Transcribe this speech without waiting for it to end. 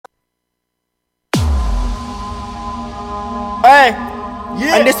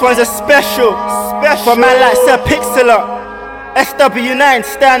And this one's a special for man like Sir Pixelot. SW9,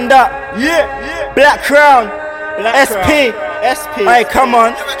 stand up. Black Crown. SP. Alright, come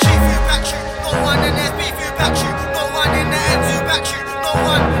on. You're a chief who backs you. No one in there's beef who backs you. No one in the ends who backs you. No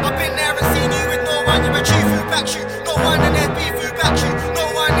one. I've been there and seen you with no one. You're a chief who backs you. No one in there's beef who backs you. No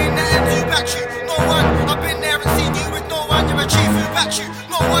one in the ends who backs you. No one. I've been there and seen you with no one. You're a chief who backs you.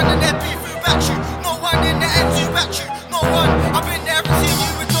 No one in there's beef who backs you. No one in the ends who backs you. No one. I've been there and seen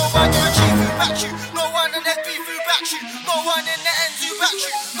you with no one. You're a chief who backs you. No one in there's beef who backs you. No one in the ends who backs you.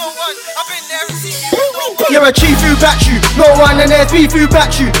 No one. I've been there and seen you with no one. You're a chief who backs you. No one in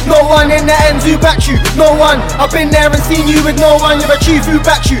there's beef who backs you. No one in the ends who backs you. No one. I've been there and seen you with no one. You're a chief who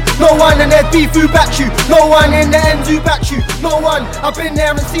backs you. No one in there's beef who backs you. No one in the ends who backs you. No one. I've been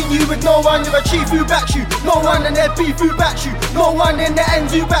there and seen you with no one. You're a chief who backs you. No one in there's beef who backs you. No one in the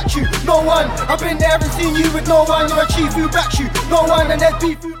ends who backs you. No one. I've been there and seen you with no one. You're a chief who backs you. No one in there's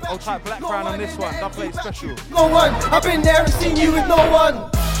beef who backs you. I'll type Black Crown on this one. That plays special. No one. I've been there and seen you with no one.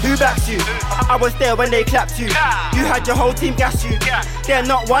 Who backs you? I was there when they clapped you. You had your whole team gas you. They're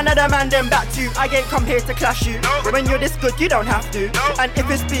not one of the man them back you. I ain't come here to clash you. When you're this good you don't have to. And if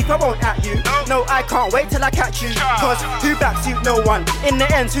it's beef I won't at you. No, I can't wait till I catch you. Cause who backs you? No one. In the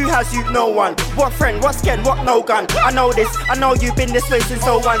ends who has you? No one. What friend? What skin? What no gun? I know this. I know you've been this way since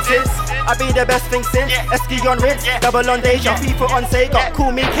 01 since. I be the best thing since. Eski on Ritz, double on Deja, FIFA on Sega.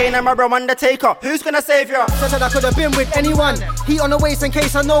 Call me Kane and my bro Undertaker. Who's gonna save ya? Said I could have been with anyone. Heat on the waist in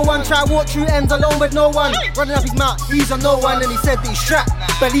case I no one. Try walk through ends alone with no one. Running up his mouth, he's a no one. And he said that he's strapped.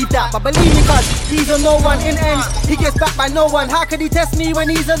 Believe that, but believe me cause he's a no one. In ends, he gets back by no one. How could he test me when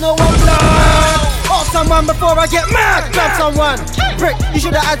he's a no one? Off someone before I get mad. Grab someone. Prick, you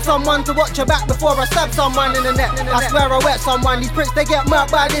should have had someone to watch your back before I stab someone in the net. I swear I wet someone. These pricks they get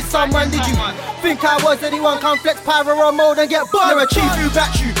murked by this someone. Did you think I was anyone? Come flex pyro mode and get bugged. You're a chief who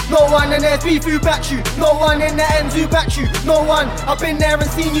backs you. No one in there's beef who backs you. No one in the ends who backs you. No one. I've been there and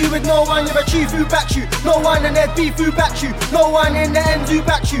seen you with no one. You're a chief who backs you. No one in there's beef who backs you. No one in the ends who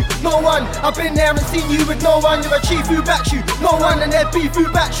backs you. No one. I've been there and seen you with no one. You're a chief who backs you. No one in there's beef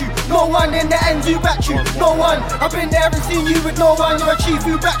who backs you. No one in the ends who backs you. No one. I've been there and seen you with no one. You're a chief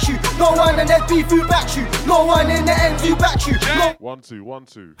who backs you. No one in there's beef who backs you. No one in the ends who backs you. No. 1 2 1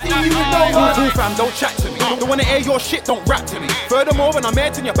 2. See you with no one. Cool fam, don't chat to me. Don't wanna air your shit, don't rap to me. Furthermore, when I'm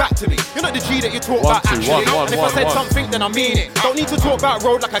here, turn your back to me. You're not the G that you talk about actually. And if I said something, then I mean it. Don't need to talk about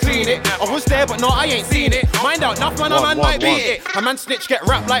road like I clean it. I was there, but no, I ain't seen it. Mind out, enough man, a man might beat it. A man snitch get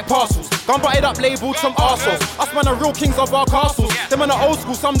wrapped like parcels. Gun butted up, labelled some arseholes. Us man are real kings of our castles. Them man are old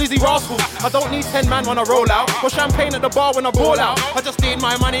school, some dizzy rascals. I don't need 10 man when I roll out. Or champagne at the bar when I ball out. I just need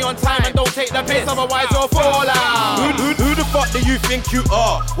my money on time and don't take the piss, otherwise you'll fall out. Who the fuck do you think you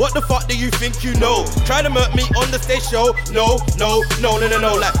are? What the fuck do you think you know? Try to murk me on the stage show? No.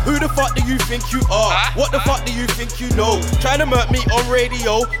 Like, who the fuck do you think you are? What the fuck do you think you know? Try to murk me on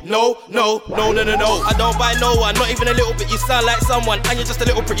radio? No. I don't buy no one, not even a little bit. You sound like someone, and you're just a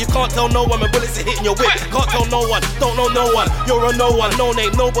little prick. You can't tell no one when bullets are hitting your whip. Can't tell no one, don't know no one. You're a no one, no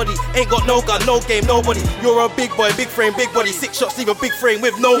name, nobody. Ain't got no gun, no game, nobody. You're a big boy, big frame, big body. 6 shots, leave a big frame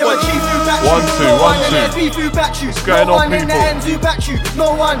with no one. 1 2 1 2. What's going on, people?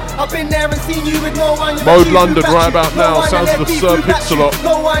 No one. I've been there and seen you with no one. Mode London right about now. Sounds of the Sir Pixelot.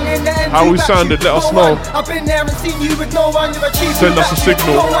 How we sounded, let us know. I've been there and seen you with no one. Send us a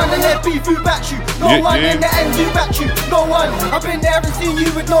signal. No one in their beef who backs you. No one in the ends who backs you. No one. I've been there and seen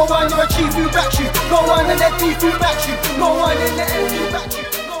you with no one. You're a chief who backs you. No one in their beef who backs you. No one in the ends who backs you.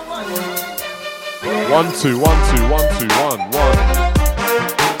 No one. 1 2 1 2 1 2 1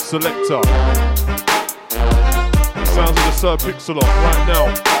 1. Selector. Sounds of the Sir Pixelot right now.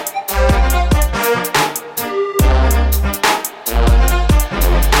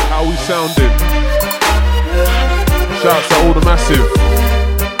 How we sounding? Shouts out all the massive.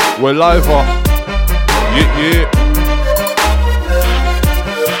 We're live up. Yeah.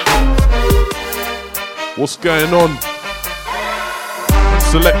 What's going on?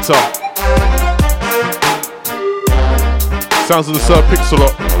 Selector. Sounds of the Sir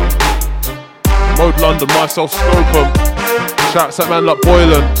Pixelot. Mode London, myself Scopum. Shouts at man like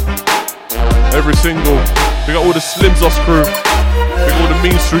Boylan. Every single. We got all the Slimzos crew. We got all the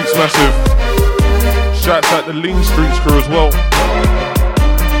Mean Streets massive. Shouts out the Lean Streets crew as well.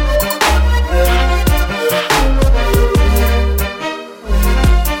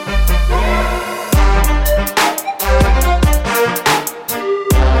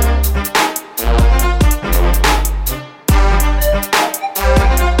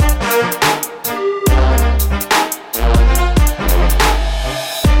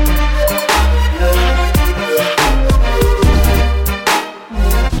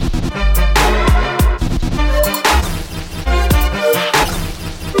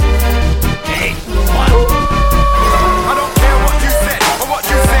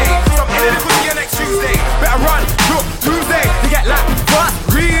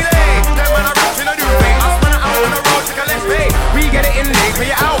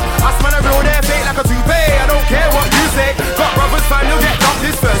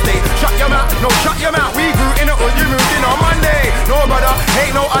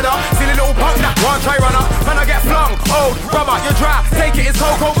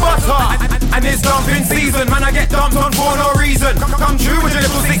 dumping season, man, I get dumped on for no reason. Come true with your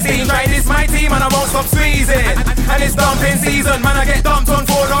little 16, try this my team and I won't stop squeezing. And it's dumping season, man, I get dumped on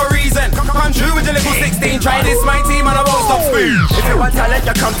for no reason. Come true with your little 16, try this my team and I won't stop squeezing. If you want talent,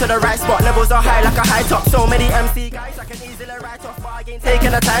 you come to the right spot. Levels are high like a high top. So many MC guys, I can easily write off, but I ain't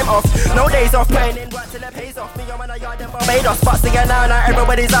taking the time off. No days off, playing in work till it pays off. Me, I'm on a yard in Barbados, but singing now,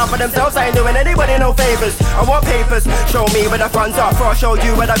 everybody's out for themselves. I ain't doing anybody no favors. I want papers, show me where the funds are, before I show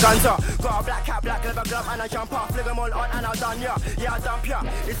you where the guns are. Got a black hat, black leather glove, and I jump off, fling them all on, and I'll done ya. Yeah, I dump ya.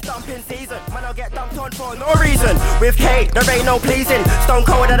 It's dumping season, man, I'll get dumped on for no reason. With K, there ain't no pleasing. Stone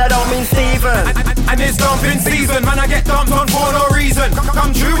cold, and I don't mean Steven. And it's dumping season, man, I get dumped on for no reason.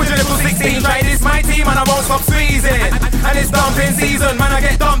 Come true with your little 16, try this my team and I won't stop squeezing. And it's dumping season, man, I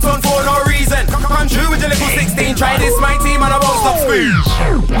get dumped on for no reason. Come true with your little 16, try this my team and I won't stop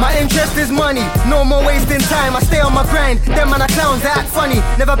squeezing. My interest is money, no more wasting time. I stay on my grind, them man are clowns, they act funny.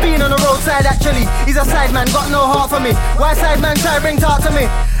 Never been on the roadside actually. He's a side man, got no heart for me. Why side man try bring talk to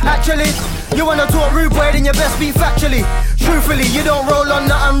me? Actually, you wanna talk rude boy, then you best be factually. Truthfully, you don't roll on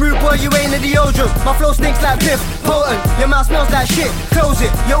nothing rude boy, you ain't in the deodorant. My flow stinks like piff, potent. Your mouth smells like shit, close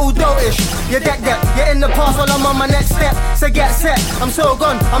it, you're all dotish. You're decked up, you're in the past while I'm on my next step. So get set, I'm so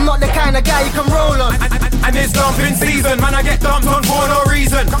gone, I'm not the kind of guy you can roll on. And it's dumping season, man, I get dumped on for no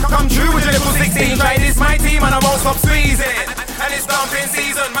reason. Come true with your little 16, try this my team and I won't stop squeezing. And it's dumping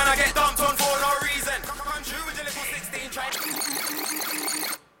season, man, I get dumped on for no reason. Come true with your little 16, try.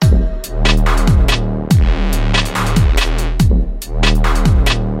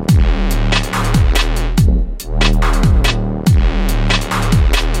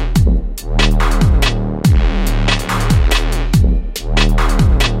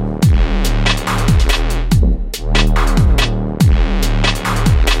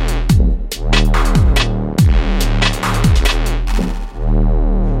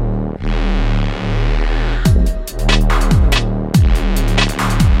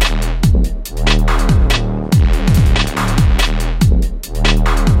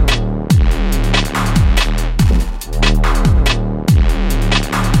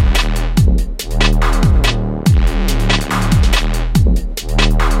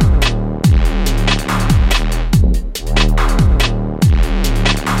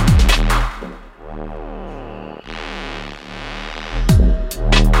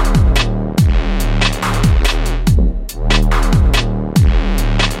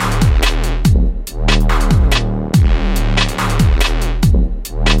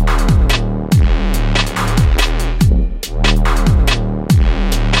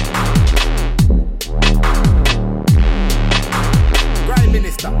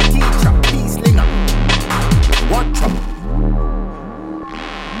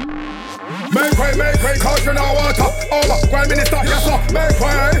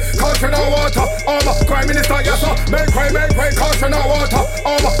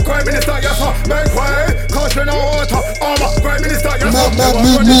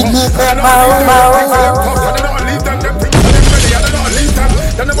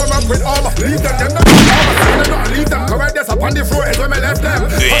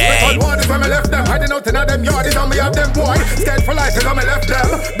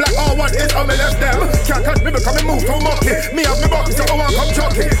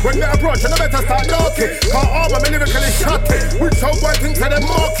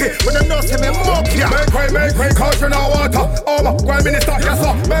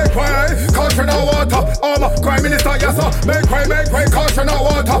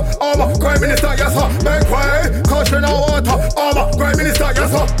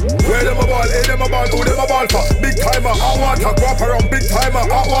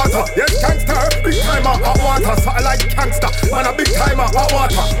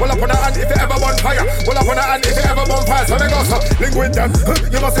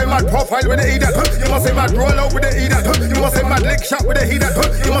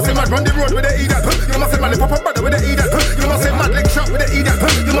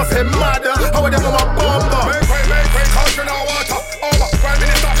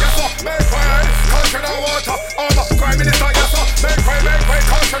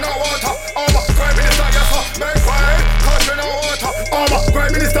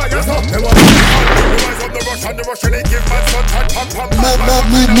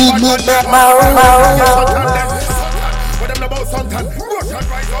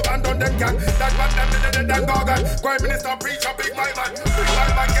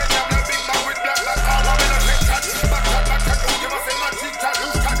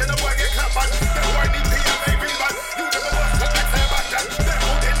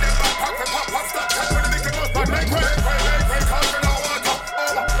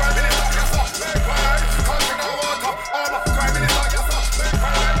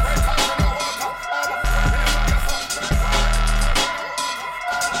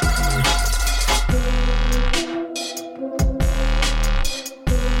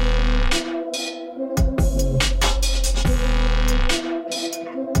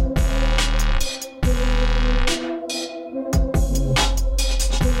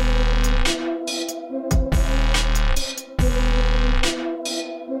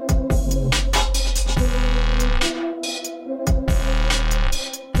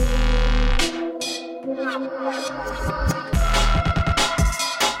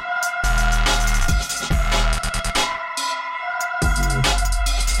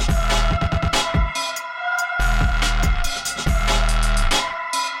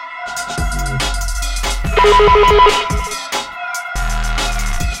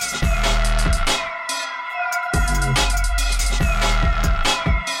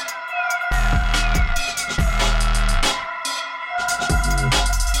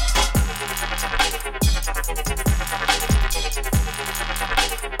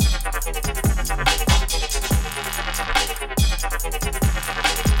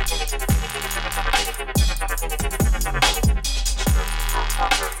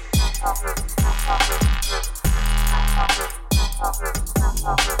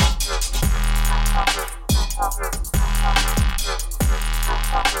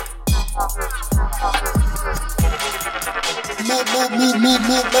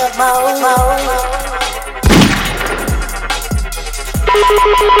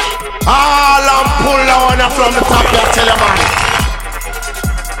 All I'm pull on from the top, I tell you, man.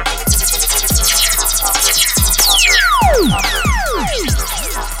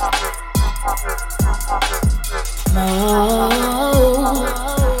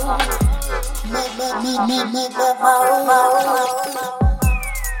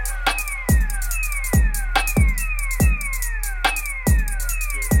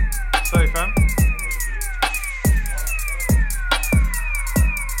 Sorry, fam.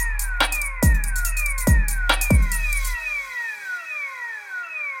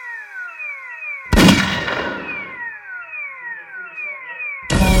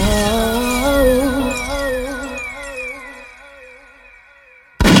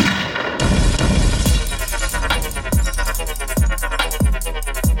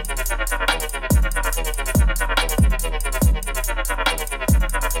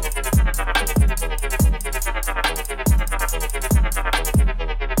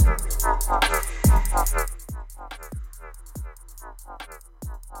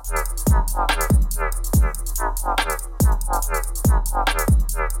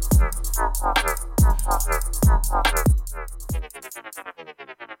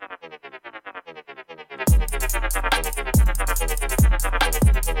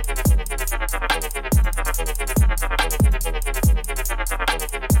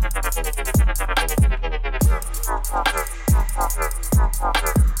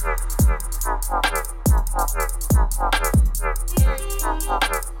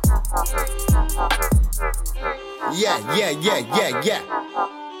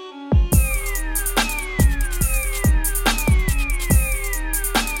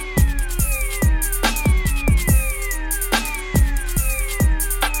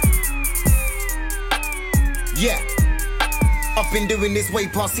 Yeah. I've been doing this way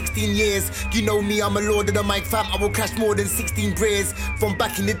past 16 years. You know me, I'm a lord of the mic, fam. I will crash more than 16 beers. From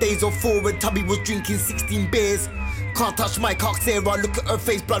back in the days of forward, Tubby was drinking 16 beers. Can't touch my cock, Sarah. Look at her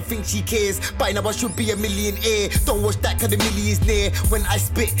face, blood, think she cares. By now I should be a millionaire. Don't watch that, cause the milli is near. When I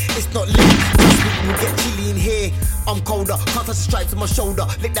spit, it's not lit. We'll get chilly in here. I'm colder, can't touch the stripes on my shoulder.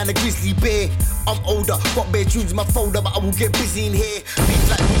 Lick down a grizzly bear. I'm older, got bare tunes in my folder, but I will get busy in here. Beat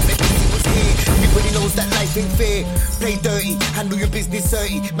like was here. Everybody knows that life ain't fair. Play dirty, handle your business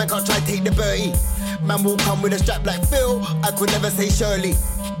dirty. Man can't try to take the birdie. Man will come with a strap like Phil. I could never say Shirley.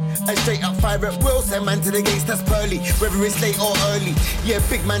 And straight up fire at will, send man to the gates, that's pearly. Whether it's late or early. Yeah,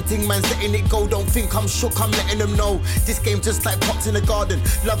 big man ting, man letting it go. Don't think I'm shook, I'm letting them know. This game just like pots in a garden.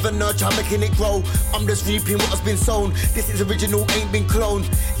 Love and nurture, I'm making it grow. I'm just reaping what has been sown. This is original, ain't been cloned.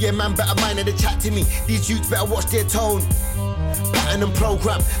 Yeah, man, better mind how they chat to me. These youths better watch their tone. Pattern and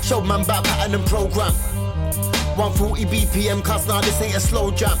program, show man about pattern and program. 140 BPM, cause now this ain't a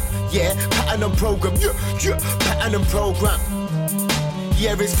slow jam. Yeah, pattern and program, yeah, pattern and program.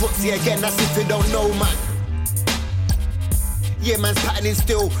 Yeah, it's footsie again, that's if you don't know, man. Yeah, man's patterning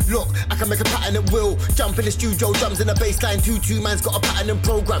still. Look, I can make a pattern at will. Jump in the studio, drums in the bassline. 2-2, man's got a pattern and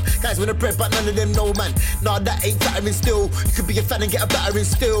program. Guys wanna bread, but none of them know, man. Nah, that ain't battering still. You could be a fan and get a battering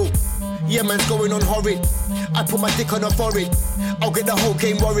still. Yeah, man's going on horrid. I put my dick on her forehead. I'll get the whole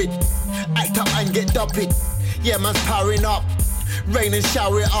game worried. Act up and get dumped. Yeah, man's powering up. Rain and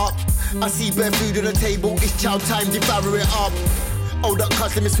shower it up. I see bare food on the table. It's chow time, devour it up. Hold up,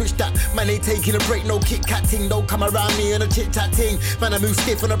 cuz, let me switch that. Man ain't taking a break, no Kit Kat ting. Don't come around me on a chit chat ting. Man, I move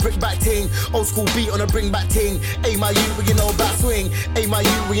stiff on a brick back ting. Old school beat on a bring back ting. Aim my you, we you know about swing. Aim my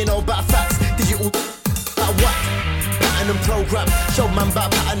you, we you know about facts. Digital about what? Pattern and program. Show man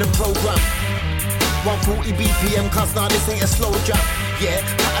about pattern and program. 140 BPM, cuz now this ain't a slow jam. Yeah,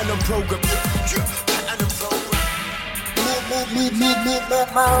 pattern and program. Pattern and program.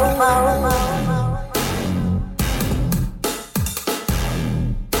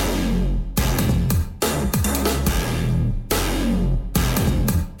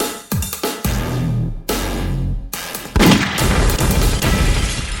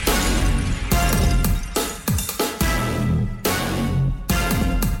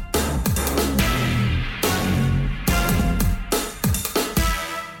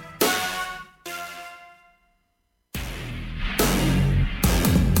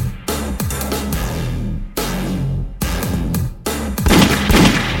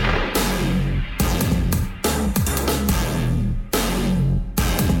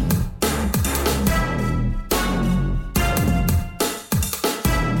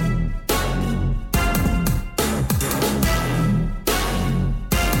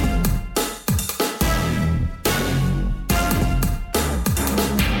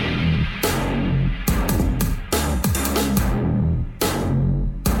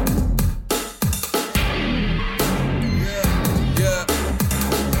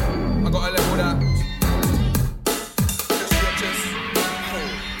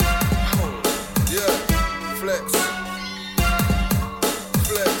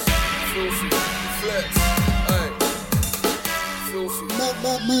 filthy, flex, ay. Filthy.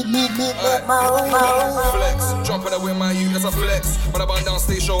 Flex, jumping away my youth, that's a flex. When I burn down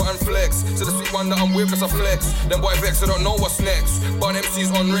stage show and flex. To the sweet one that I'm with, that's a flex. Them boy vex, I don't know what's next. Burn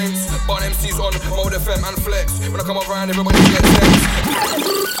MCs on rims, burn MCs on Mode FM and flex. When I come around, everybody gets tense.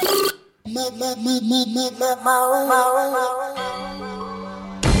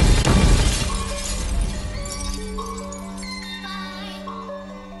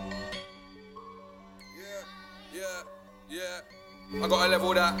 Yeah, I gotta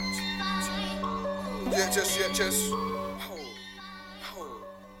level that. Yeah, just.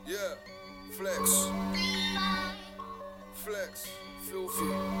 Yeah, flex, filthy,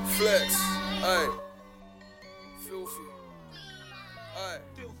 flex, aye, filthy, aye.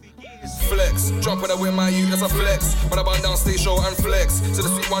 Flex, jumping away my youth, that's a flex. When I burn down stage show and flex. To the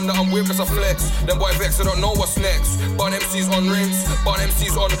sweet one that I'm with, that's a flex. Them boy vex, I don't know what's next. Burn MCs on rims, burn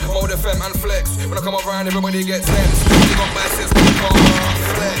MCs on Mode FM and flex. When I come around, everybody gets tense. They got biceps,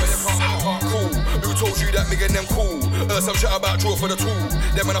 flex. Cool, who told you that me get them cool? Some shit about draw for the tool,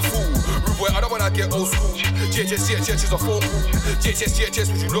 them and a fool. Rude boy, I don't wanna get old school. JHS is a focal. JHS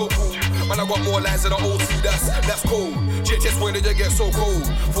was you local. Man, I got more lines than an old school, that's cold. JHS, when did you get so cold?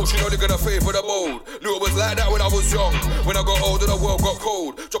 Thought you know they're gonna favor the mold. Knew it was like that when I was young. When I got older, the world got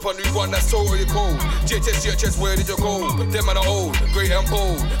cold. Drop a new one that's totally cold. JHS, where did you go? Them man are old, great and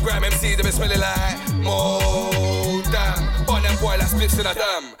bold. Grime MC, they been smelling like mold. Damn, burn them boy like splits in a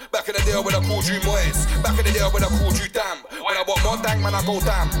dam. Back in the day when I called you moist. Back in the day when I called you damn. When I want more dang, man, I go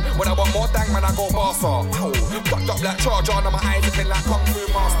damn. When I want more dang, man, I go barsa. Fucked up like charger under my eyes, looking like Kung Fu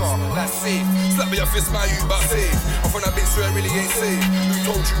Master. That's safe. Slap me a fist, my you, but safe. I'm from that bitch, so it really ain't safe. Who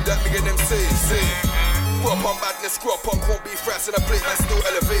told you that me get them safe? Screw up on badness, screw up on corned beef rats in a plate, man, still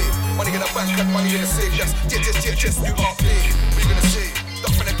elevate. Money in the bank and money in the safe. That's just new update. What you gonna say?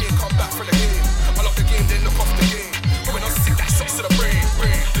 Duck from the game, come back from the game. I lock the game, then look off the game. When I'm sick, that shots to the brain.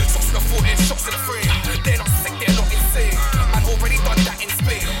 Shots to the forehead, shots to the frame. They're not sick, they're not insane. Man, already done that in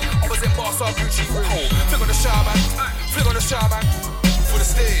Spain. I was in Barca, Gucci, flick on the shaman, for the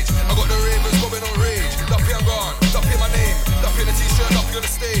stage. I got the ravens going on rage. Duffy, I'm gone. Duffy, my name. Duffy in the t-shirt, Duffy on the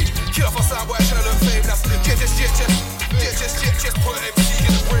stage. Kill off a sound boy, I should have looked fame. That's just put MC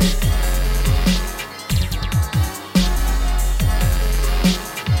in the brain.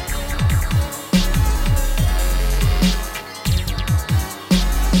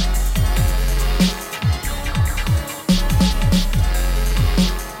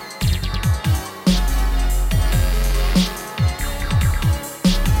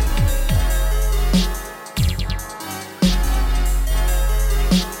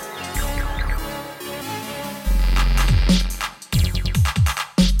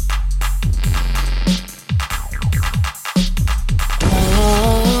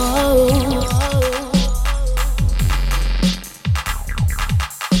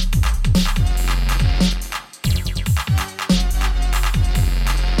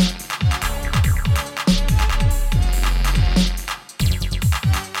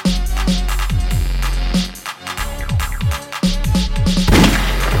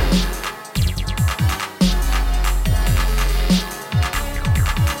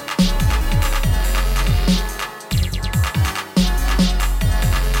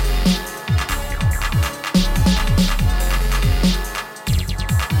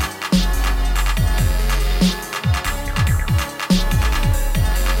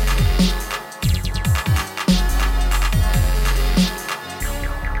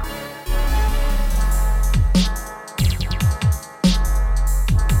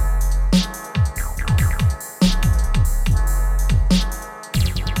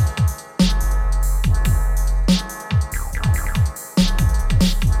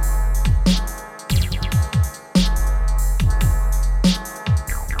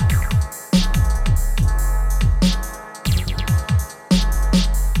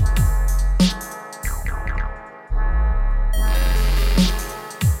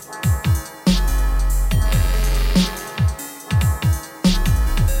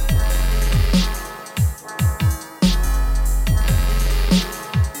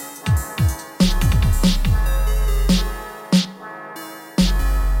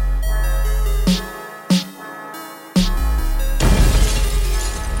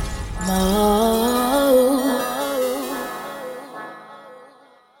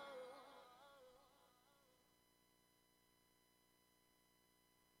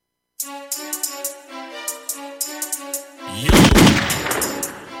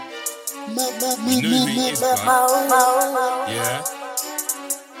 Yeah.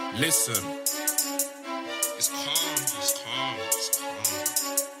 Listen. It's calm.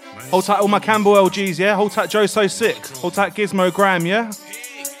 Hold tight all my Campbell LGs, yeah? Hold tight Joe So Sick. Hold tight Gizmo Graham, yeah?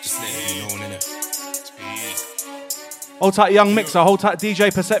 Hold tight Young Mixer. Hold tight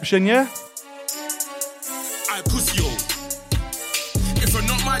DJ Perception, yeah? I pussy yo. If you're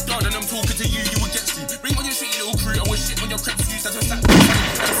not my dog and I'm talking to you, you will get screwed. Bring on your shit, you little crew. I will shit on your crap suits. That's just like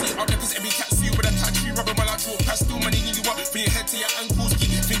see up there cause every cat suit with a tattoo. Rubbing my like short pastel money in you up from your head to your ankles. Keep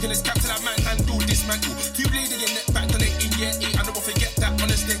thinking it's cap till that man handle dismantle. Two blades in your neck back to neck in your ear. I never forget that on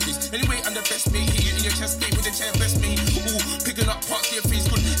the staircase. Anyway, I'm the best mate. Hit you in your chest plate with the chair best mate. Ooh, picking up parts of your face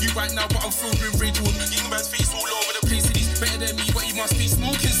good. You right now, but I'm filled with rage wood. Young man's face all over the place. He's better than me, but he must be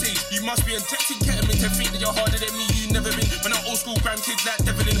smoking sage. You must be injecting ketamine to think that you're harder than me. You never been. When I'm old school gram kid like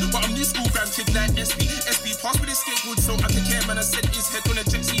Devlin, but I'm new school gram kid like SB. SB pass with a skateboard so I can care, man. I set his head on a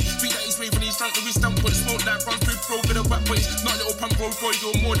jet ski. Beat that he's waving when he's drunk with his stump. But smoke like runs through pro with a wet boys. Not a little punk road boy,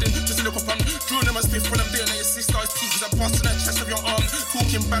 you're more than just a little punk. Drawing on my spiff when I'm doing like your sister's piece. Cause I bust in the chest of your arm.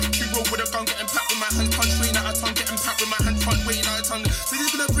 Talking back, you roll with a gun, getting packed with my hands punch, waiting out of tongue, getting packed with my hand front, waiting out of tongue. So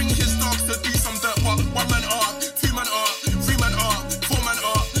he's gonna bring his dogs to do some dirt, but 1 man up, 2 man up, 3 man up, 4 man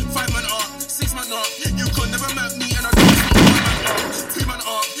up, 5 man up, 6 man up. You could never map me and I don't see 1 man up, 2 man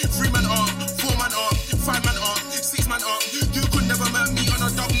up, 3 man up, 4 man up, 5 man up, 6 man up. You could never map me on a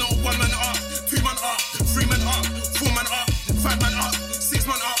dub, no 1 man up, 2 man up, 3 man up, 4 man up, 5 man up, 6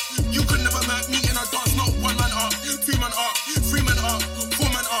 man up. You could never map me in a dance, not 1 man up, 2 man up, 3 man up, 4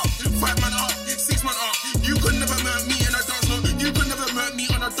 man up, 5 man up, 6 man up. You could never map me in a dance, no. You could never map me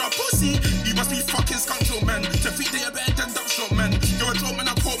on a dub, pussy. You must be fucking skunk show, man. To think that you're better than dub show, man. You're a joke man,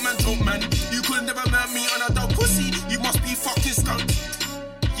 a court man, joke man. You could never map me on a dub, pussy. You must be fucking skunk.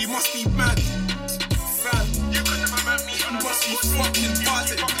 You must be mad, fam. You could never map me on a dub, pussy. Fucking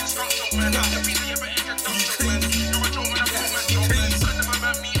buzzing, fucking skunk show, man. To think that you're better than dub show, man. You're a joke man, a court man, joke man. You could never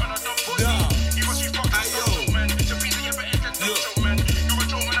map me on a dub, pussy. You must be fucking skunk show, man. To think that you're better than dub show, man. You're a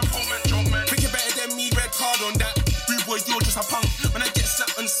joke man, a court man, joke man. Think you're better than me, red card on that. Rude boy, you're just a punk. When I get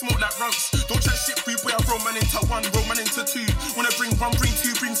slapped and smoke like runks. Don't chat shit, rude boy, I roll man into 1, roll man into 2. Wanna bring 1, bring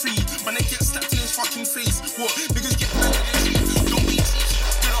 2, bring 3. When they get slapped in his fucking face. What? Niggas get mad at their cheeks. Don't be cheeky.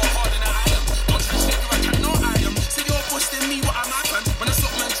 You're not harder than I am. Don't chat shit, do I chat? No, I am. Say you're busting me, what am I, man? When I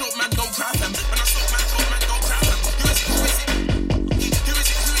stop man, choke man, don't grab them. When I stop man, choke man, don't grab them. Who is it? Who is it? Who is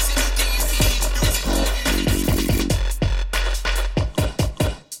it? Who is it? Who is it?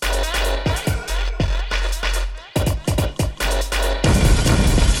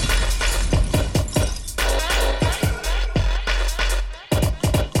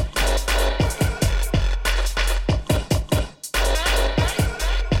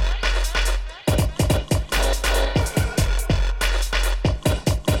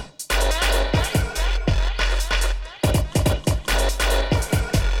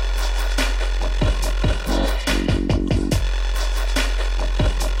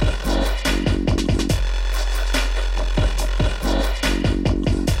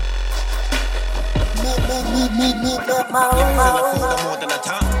 More than a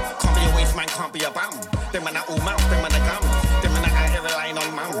ton. Can't be a waste man, can't be a bum. Them man are all mouth, them man are gum. Them man are out here relying on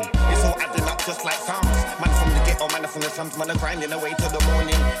mum. It's all adding up just like thumbs. Man from the ghetto, man from the slums. Man are grinding away to the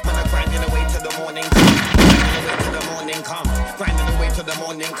morning. Man are grinding away to the morning. Grinding away to the morning come. Grinding away to the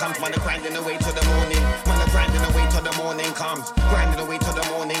morning comes. Man are grinding away to the morning. Man are grinding away to the morning comes. Grinding away to the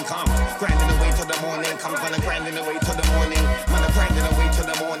morning comes. Grinding away to the morning comes. Man are grinding away to the morning. Man are grinding away to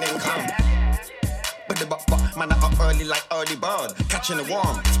the morning comes. Man, I up early like early bird, catching the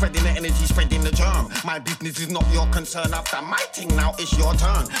worm, spreading the energy, spreading the germ. My business is not your concern. After my thing, now it's your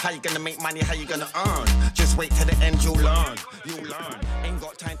turn. How you gonna make money? How you gonna earn? Just wait till the end, you'll learn. You'll learn. Ain't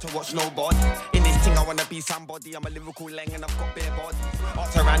got time to watch nobody. In this thing, I wanna be somebody. I'm a lyrical lang and I've got bare body.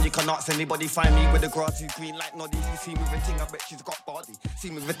 Ask around, you can ask anybody. Find me with the grass is green like noddies. You see me with a thing, I bet she's got body. See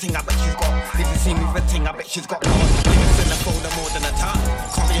me with a thing, I bet she's got. If you see me with a thing, I bet she's got body. Lyrics in the folder more than a ton.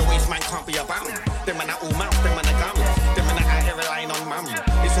 Can't be a waste man, can't be a bum. Them man are all mouth, them man are gum. Them man are out here relying on mum.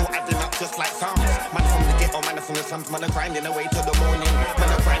 It's all adding up just like thumbs. Man from the ghetto, man from the slums. Man are grinding away to the morning. Man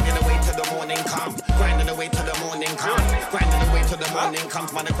are grinding away to the morning come. Grinding away to the morning come. Grinding away to the morning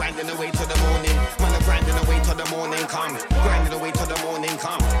comes. Man are grinding away to the morning. Man are grinding away to the morning come. Grinding away to the morning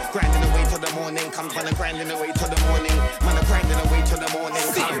come. Grinding away to the morning comes. Man are grinding away to the morning. Man are grinding away to the morning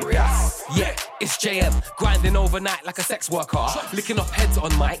come. Yeah, it's JM, grinding overnight like a sex worker. Licking off heads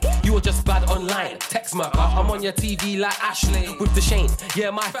on mic, you were just bad online. Text murker, I'm on your TV like Ashley. With the Shane, yeah,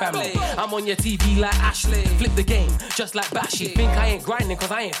 my family. I'm on your TV like Ashley. Flip the game, just like Bashy. Think I ain't grinding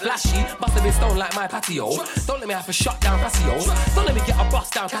cause I ain't flashy. Must have been stoned like my patio. Don't let me have to shut down Casio. Don't let me get a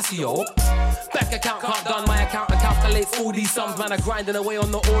bust down Casio. Bank account can't done, my accountant calculates all these sums. Man, are grinding away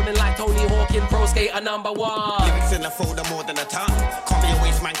on the awning like Tony Hawk in Pro Skater #1. Lyrics in the folder more than a ton. Can't be a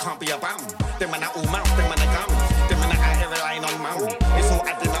waste man can't be a bum. Them man are all mouth, them man are gums. Them man are out here relying on mum. It's all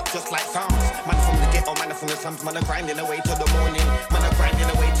adding up just like sums. Man from the ghetto, man from the slums. Man are grinding away till the morning. Man are grinding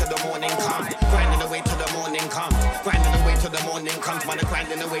away till the morning comes. Grinding away till the morning comes. Grinding away till the morning comes. Man are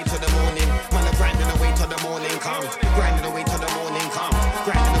grinding away till the morning. Man are grinding away till the morning comes. Grinding away till the morning comes.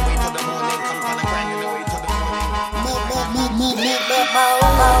 Grinding away till the morning comes. Man are grinding away till the morning.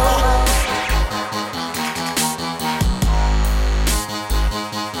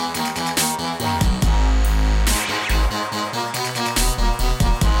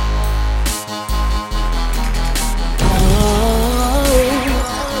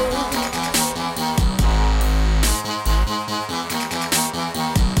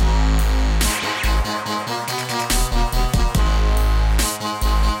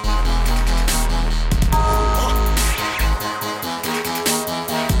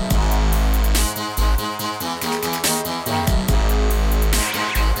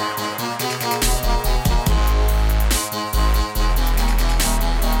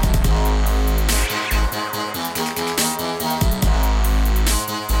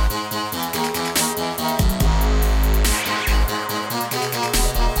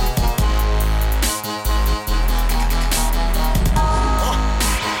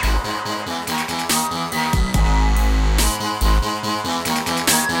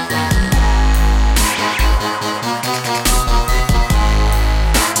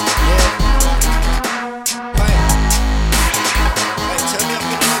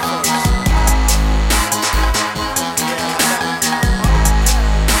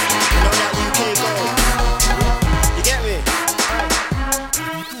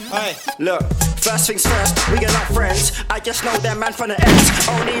 Look, first things first, we are not friends. I just know them man from the ends.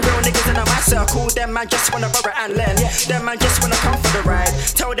 Only real niggas in my circle. Them man just wanna borrow and lend. Them man just wanna come for the ride.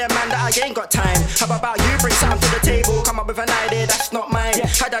 Tell them man that I ain't got time. How about you bring something to the table? Come up with an idea that's not mine.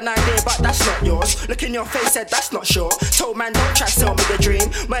 Had an idea but that's not yours. Look in your face, said that's not sure. Told man don't try sell me a dream.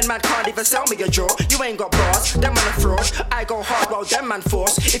 When man can't even sell me a draw. You ain't got bars, them man a fraud. I go hard while them man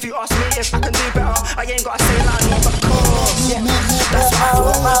force. If you ask me if I can do better, I ain't gotta say nothing more but course. Yeah, that's what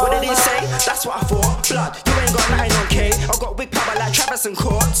I thought. What did he say? That's what I thought. Blood, you ain't got nothing on K. I got big power like Travis and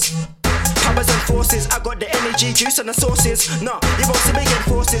Courts. Powers and forces, I got the energy, juice and the sources. Nah, you won't see me in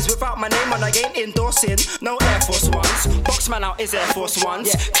forces. Without my name on, I ain't endorsing. No Air Force Ones. Box man out is Air Force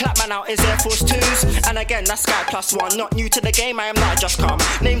Ones. Clap man out is Air Force Twos. And again, that's Sky +1. Not new to the game, I am not just come.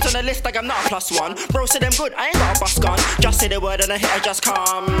 Names on the list, like I'm not a +1. Bro said them good, I ain't got a bus gun. Just say the word and a hitter just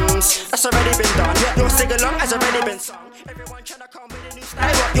comes. That's already been done. Your sing along has already been sung. Everyone tryna come with a new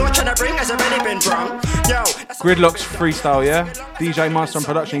style. What you're tryna bring has already been brung. Yo, Gridlock's freestyle, yeah? DJ Master on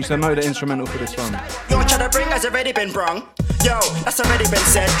production, you should know the instrumental for this one. You're tryna bring has already been brung. Yo, that's already been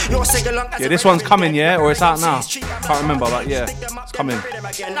said. Your sing along. Yeah, this one's coming, yeah? Or it's out now? Can't remember, but yeah, it's coming.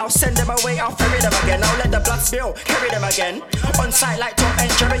 I'll send them away, I'll ferry them again. I'll let the blood spill, carry them again. On sight like Tom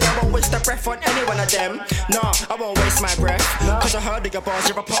and Jerry, I won't waste the breath on any one of them. Nah, I won't waste my breath. Cause I heard of your bars,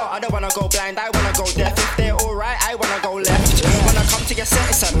 you're apart. I don't wanna go blind, I wanna go deaf. If they're alright, I wanna go left. When I come to your set,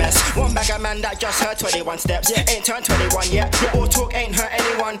 it's a mess. One bag of man that just heard 21 steps. Ain't turned 21 yet. All talk ain't hurt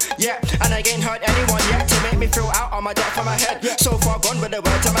anyone yet. And I ain't hurt anyone yet. To make me feel out on my depth of my head. So far gone with the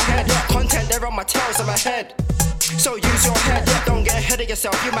words in my head. Content there on my tails of my head. So use your head, don't get ahead of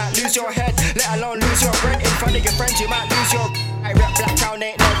yourself, you might lose your head. Let alone lose your bread in front of your friends, you might lose your. I rap Black Crown,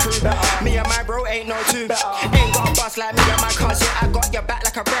 ain't no crew. Me and my bro ain't no two. Ain't got a bus like me and my cuz, yeah, I got your back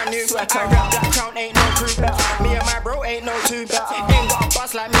like a brand new. I rap Black Crown, ain't no crew. Me and my bro ain't no two. Ain't got a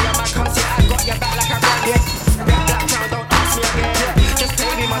bus like me and my cuz, yeah, I got your back like a brand new. Rap Black Crown, don't ask me again. Just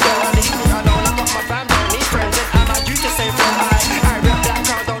pay me my dollar, leave me alone. I got my fam, don't need friends, and I'm out you to say from I rap Black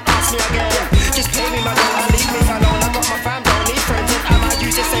Crown, don't ask me again. Just pay me my dollar, leave me alone. I got my fam, don't need friends, and I'm out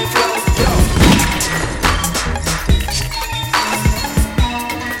you to say flow.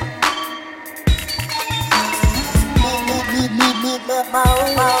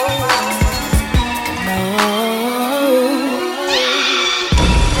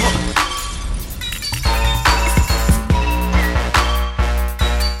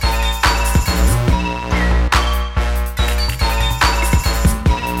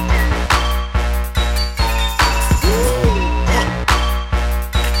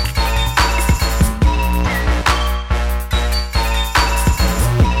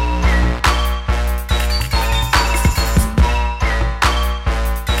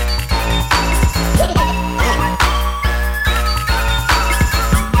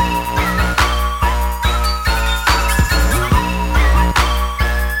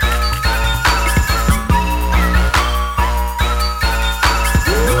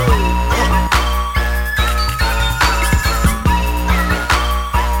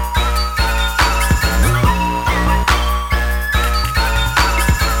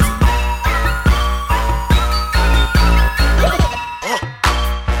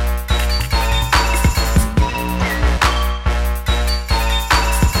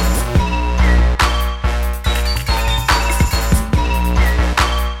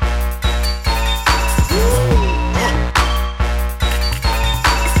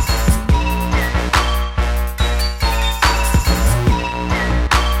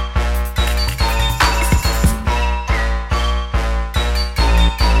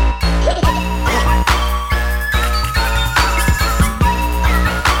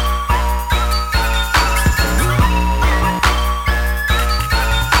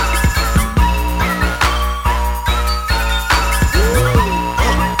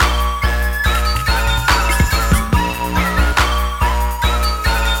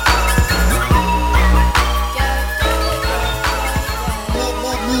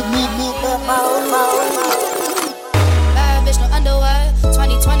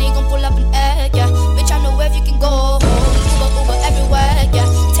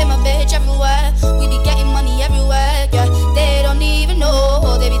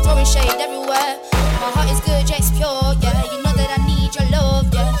 everywhere. My heart is good, yeah, it's pure, yeah. You know that I need your love,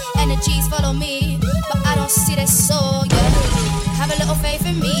 yeah. Energies follow me, but I don't see that soul, yeah. Have a little faith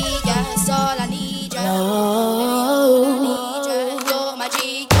in me, yeah. That's all I need, yeah. I need you, you're my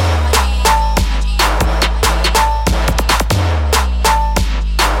G.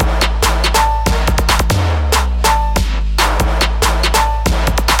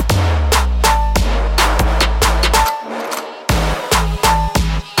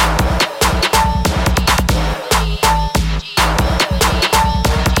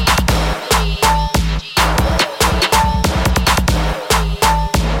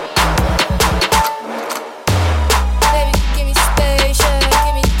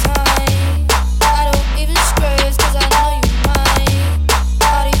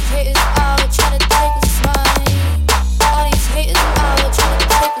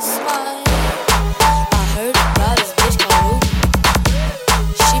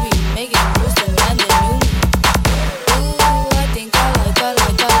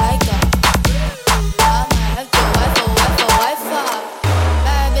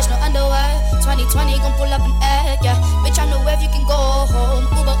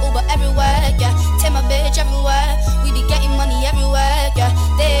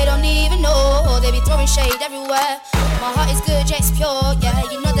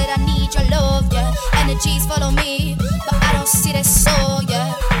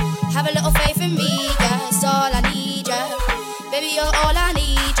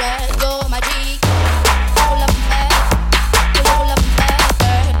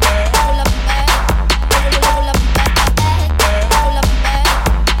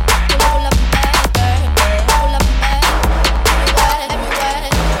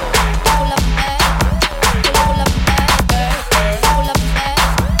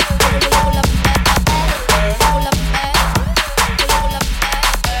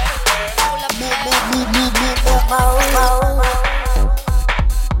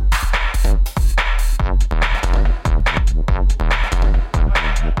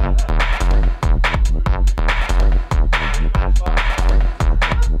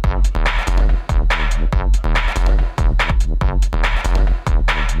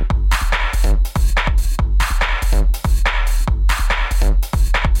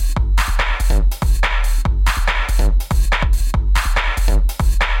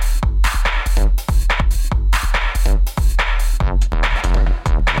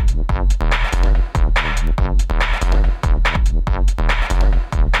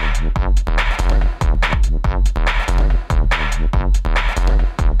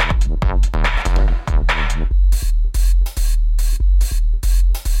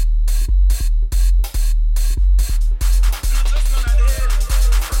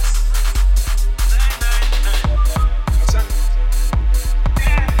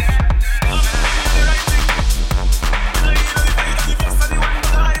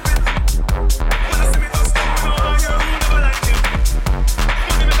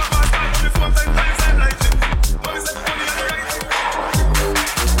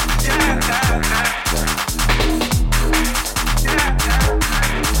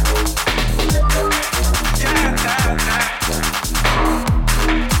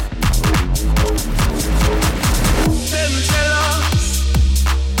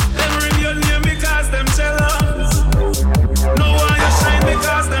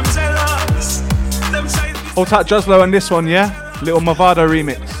 Hold tight, Joslo, on this one, yeah? Little Movado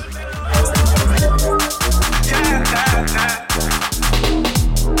remix.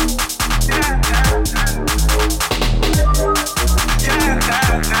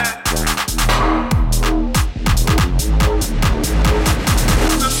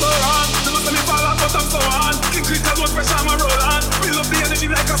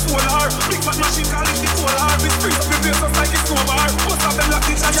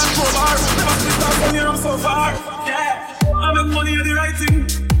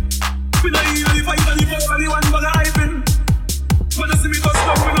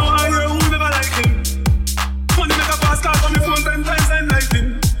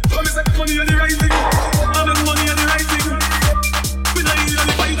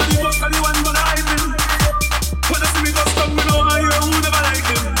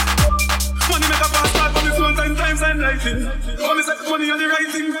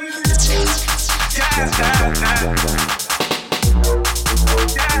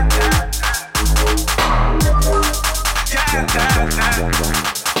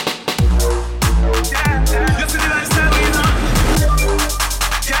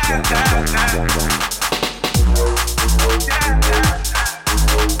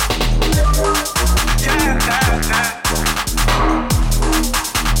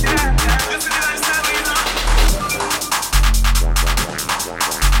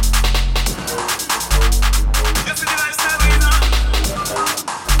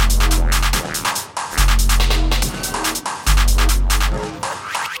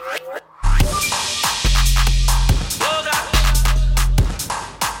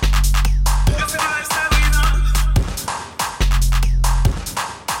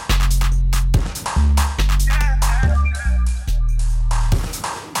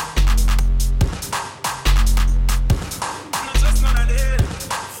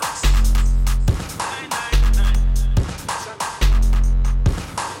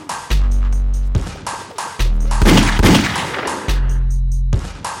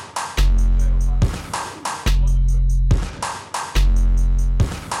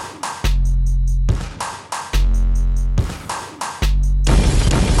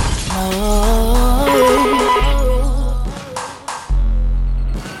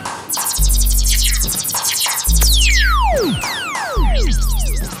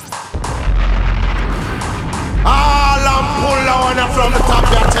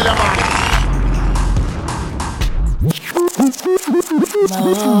 Yes,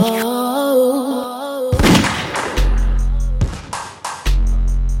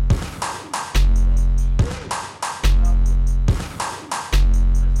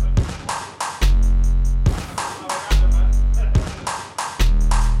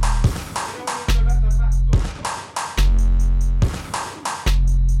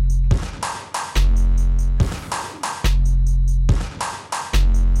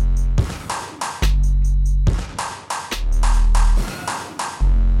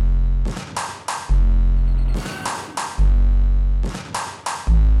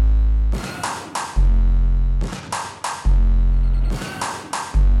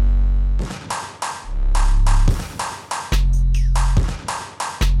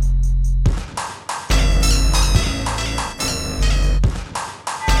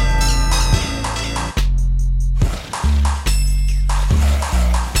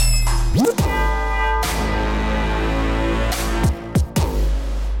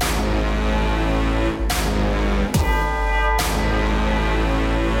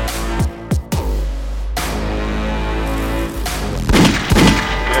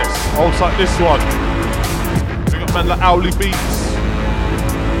 like this one. We got man like Owly Beats.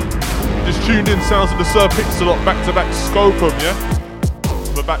 Just tuned in sounds of the Sir Pixelot back-to-back Scopum, yeah?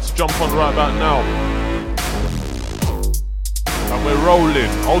 We're about to jump on right about now. And we're rolling.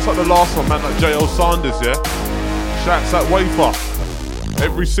 Also like the last one, man, like J.O. Sanders, yeah? Shouts at Wafer.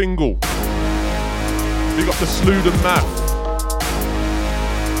 Every single. Big up the Slood and Math.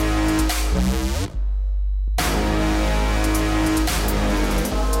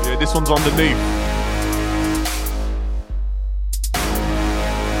 Yeah, this one's underneath.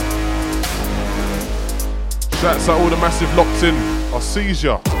 Shouts out all the massive locked in. I sees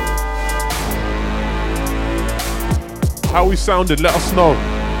ya. How we sounded, let us know.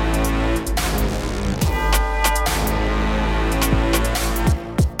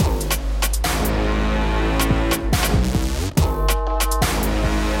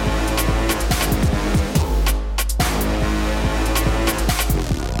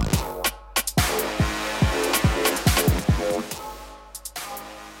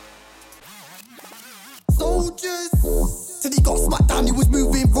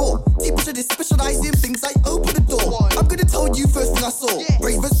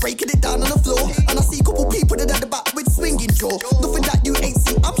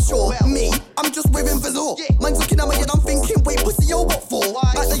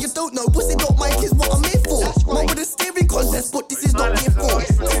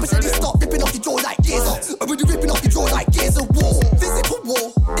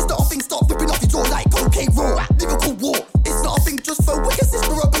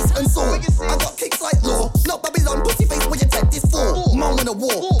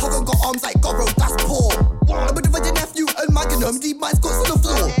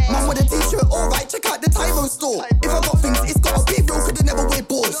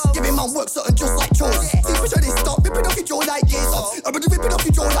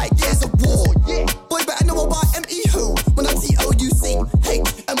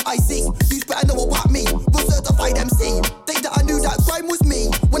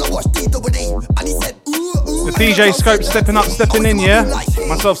 DJ Scope stepping up, stepping in, yeah?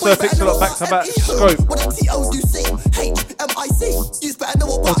 Myself, Sir Pixelot, back to back, Scope.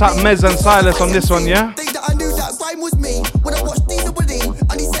 What's that, Mez and Silas on this one, yeah?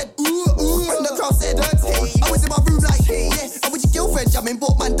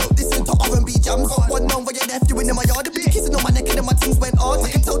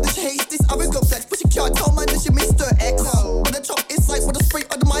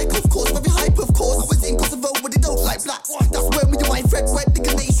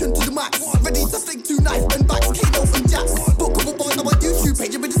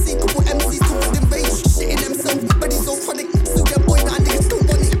 Shitting themselves, but he's so chronic, sue them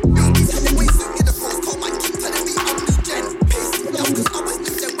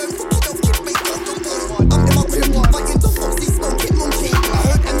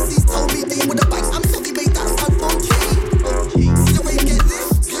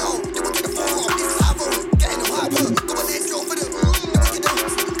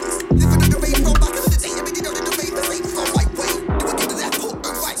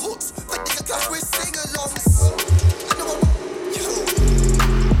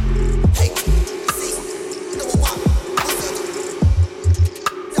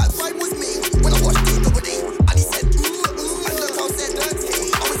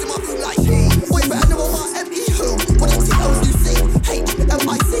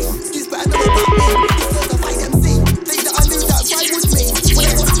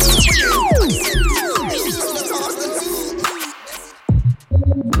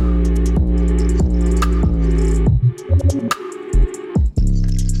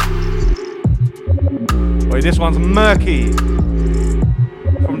Hey, this one's Murky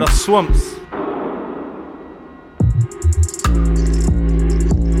from the Swamps.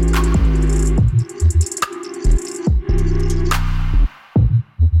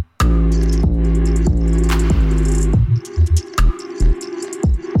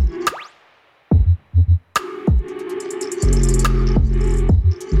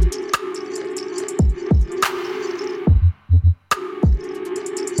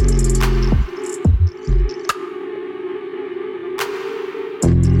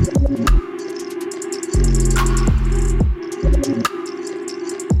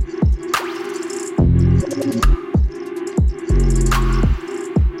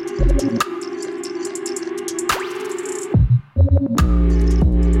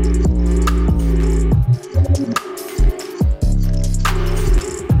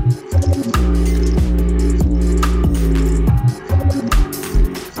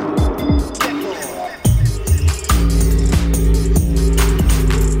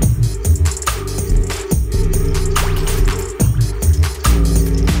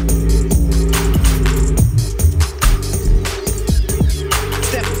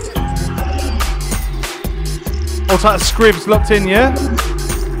 Hold tight, Scribs locked in, yeah?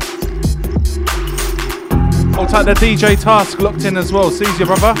 Hold tight, the DJ Task locked in as well. Sees you,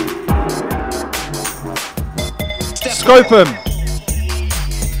 brother. Scope 'em.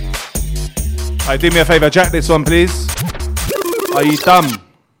 Hey, do me a favour, jack this one, please. Are you dumb?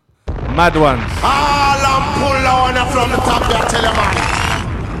 Mad ones. From the top there, tell you,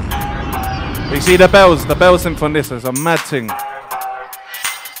 man. You see the bells in from this is a mad thing.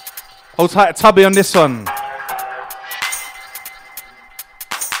 Hold tight, Tubby on this one.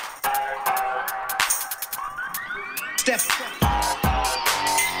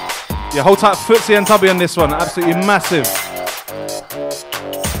 Yeah, hold tight, Footsie and Tubby on this one. Absolutely massive.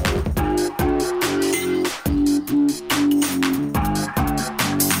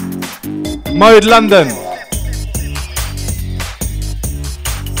 Mode London.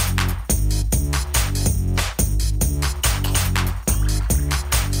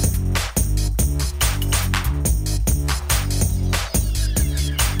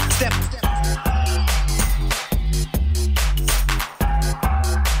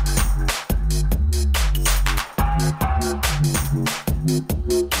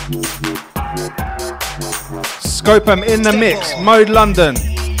 Scope 'em in the mix. Mode London.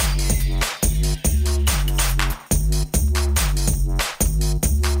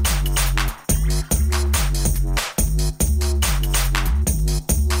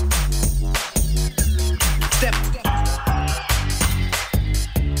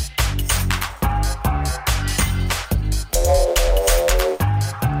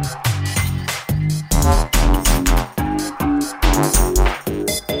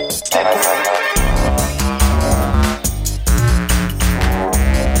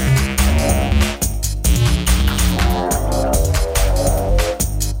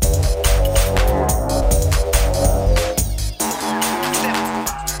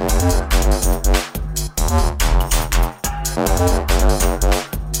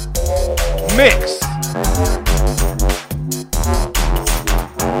 Mix.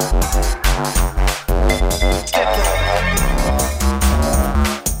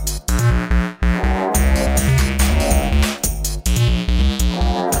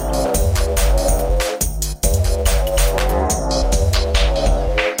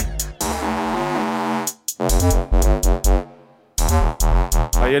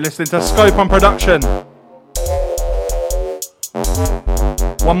 Are you listening to Scope on production?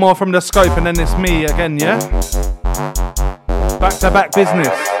 One more from the Scope and then it's me again, yeah? Back to back business.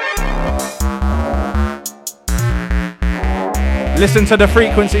 Listen to the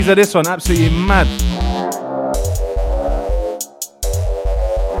frequencies of this one, absolutely mad.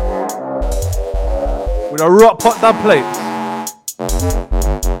 With a rock pot dub plates.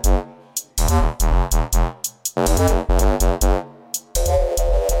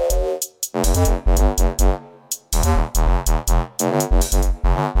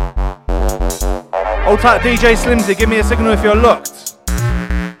 Hold tight, DJ Slimzy, give me a signal if you're locked.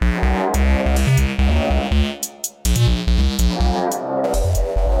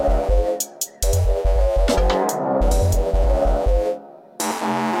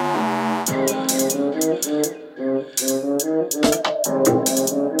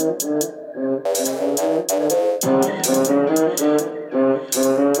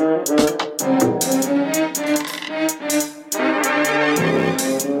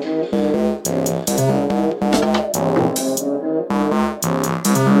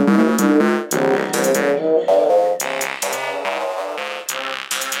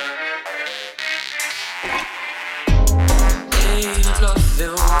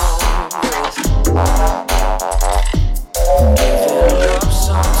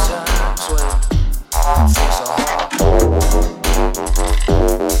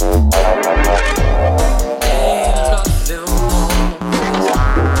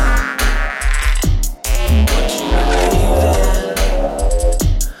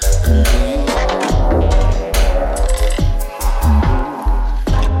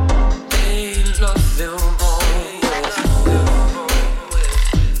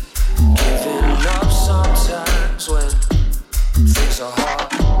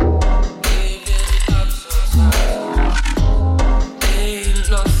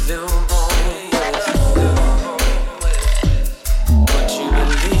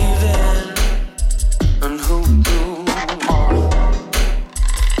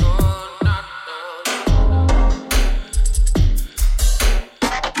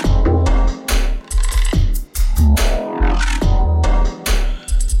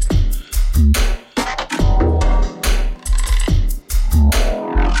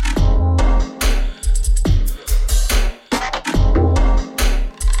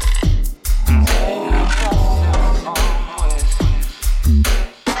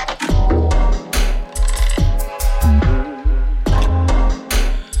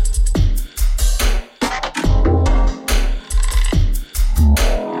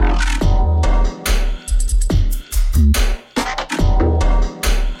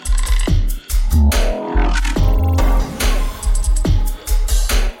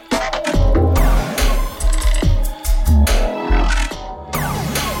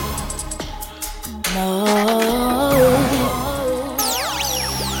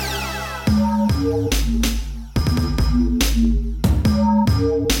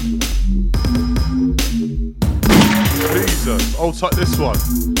 Hold tight this one.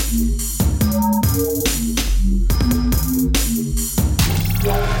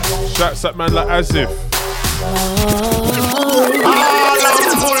 Shouts that man like As If.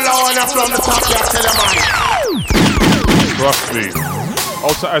 Trust me.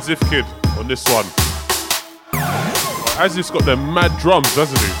 Also As If Kid on this one. As If's got them mad drums,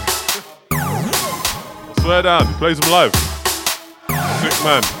 hasn't he? I swear down, he plays them live. Sick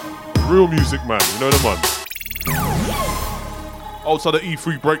man. Real music man, you know them one. Also the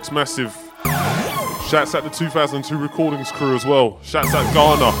E3 Breaks massive. Shouts out the 2002 recordings crew as well. Shouts out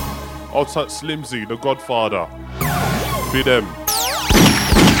Ghana. Also Slimzy, the Godfather. Be them.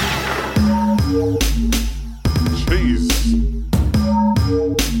 Jeez.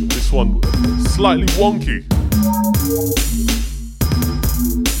 This one slightly wonky.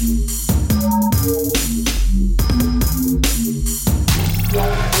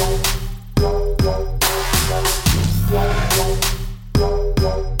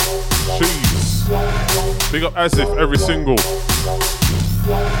 Jeez. Big up As If, every single.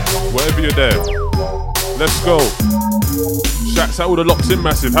 Wherever you're there. Let's go. Shouts out all the locks in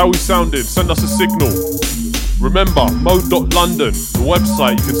massive. How we sounding? Send us a signal. Remember, mode.london, the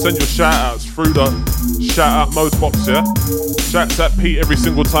website. You can send your shout outs through the shout out mode box, yeah? Shouts at Pete every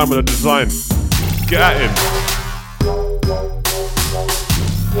single time with a design. Get at him.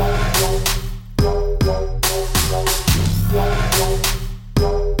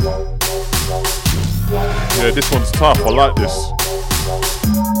 Yeah, this one's tough. I like this.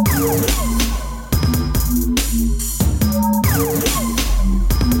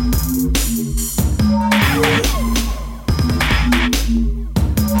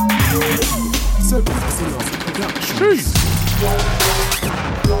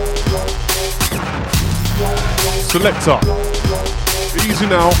 Selector. Easy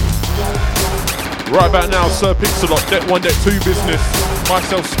now. Right about now, Sir Pixelot, Deck 1, Deck 2 business.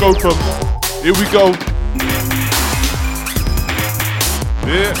 Myself, Scopum. Here we go.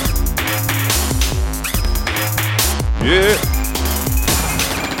 Yeah. Yeah.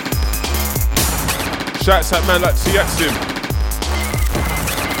 Shouts at man like T-Axim.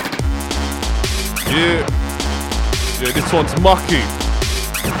 Yeah. Yeah, this one's mucky.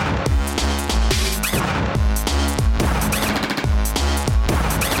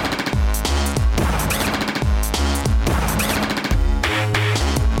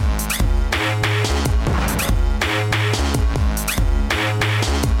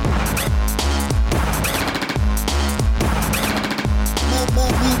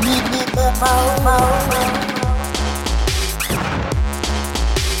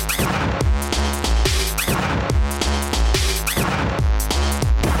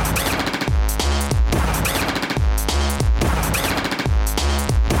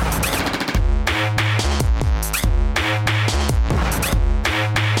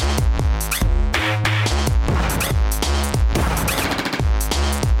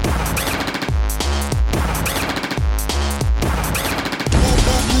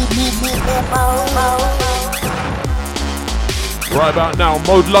 Right about now,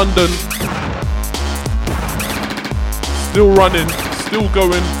 Mode London. Still running, still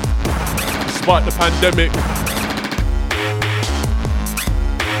going, despite the pandemic.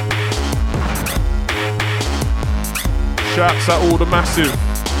 Shouts at all the massive.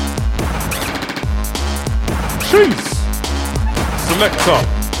 Jeez. Selector.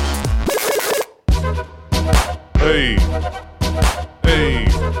 Hey. Hey.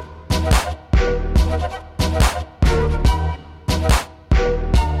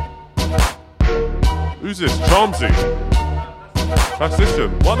 Who's this? Charmsy.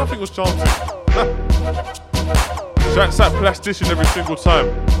 Plastician. Why nothing was Charmsy? Shouts at Plastician every single time.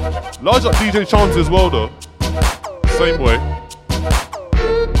 Large up DJ Charmsy as well though. Same way.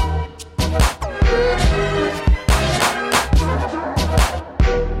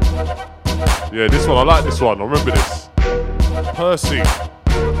 Yeah, this one, I like this one. I remember this. Percy.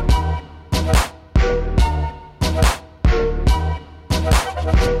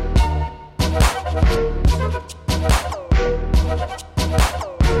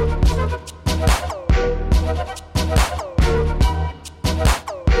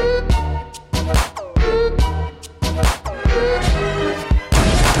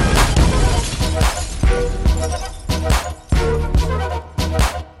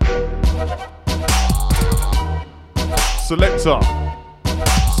 Selector.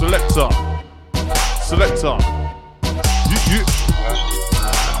 Selector. Selector. You.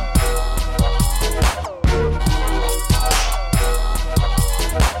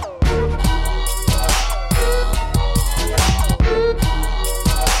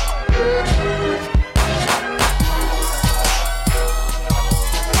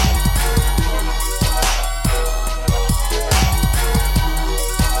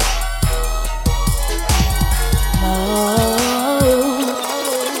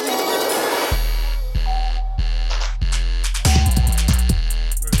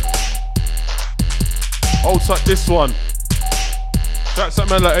 Hold tight this one. That's that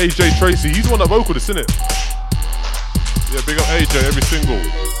man like AJ Tracy. He's the one that vocal this, innit? Yeah, big up AJ, every single.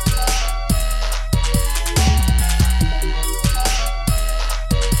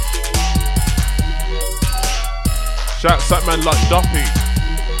 Shouts that man like Duppy.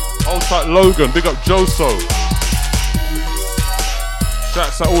 Hold tight Logan, big up Joso.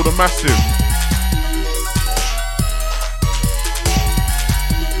 Shouts out all the massive.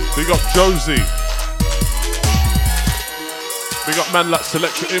 Big up Josie. Big up man like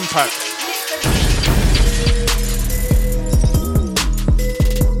Selector Impact.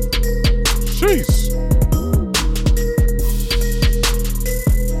 Jeez.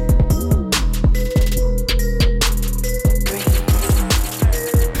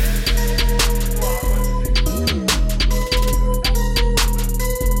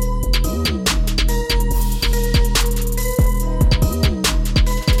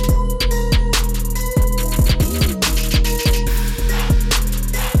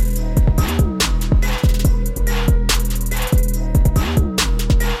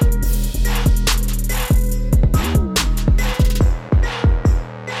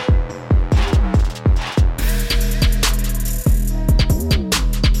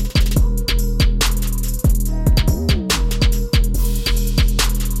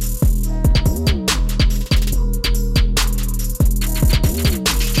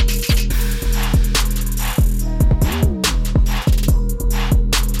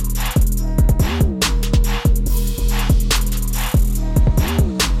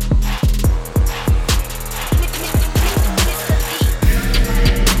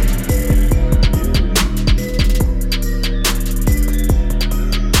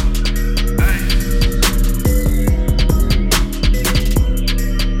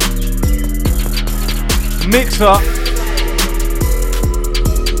 Mixer.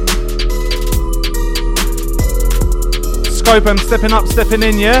 Scope, I'm stepping up, stepping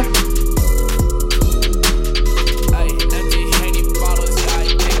in, yeah?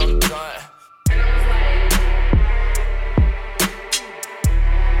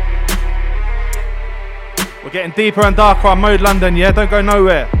 We're getting deeper and darker on Mode London, yeah? Don't go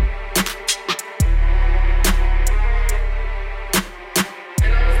nowhere.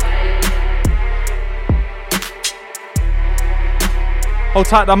 Hold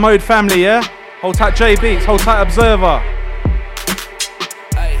tight the Mode family, yeah? Hold tight J Beats, hold tight Observer.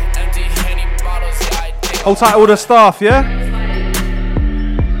 Hold tight all the staff, yeah?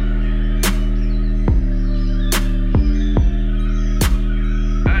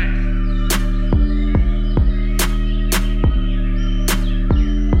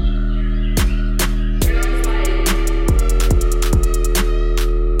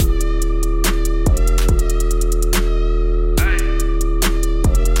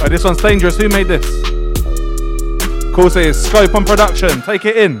 This one's dangerous. Who made this? Of course it is. Scope on production. Take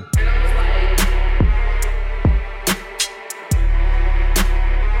it in.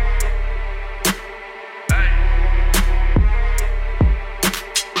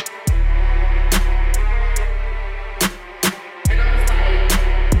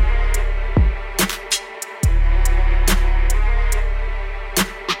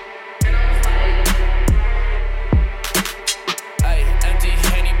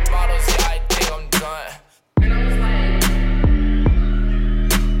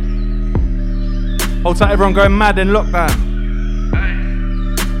 Hold tight, everyone going mad in lockdown.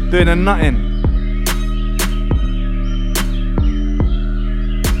 Doing a nutting.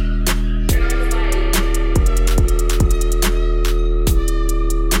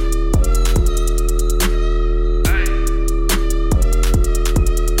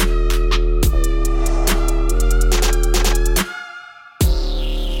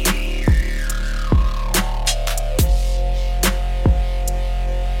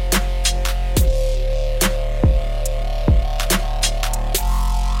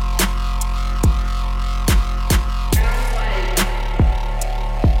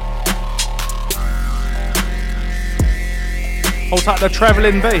 Hold tight the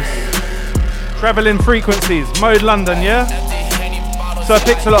travelling bass. Travelling frequencies. Mode London, yeah? Sir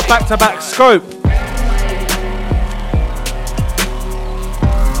Pixelot back to back Scope.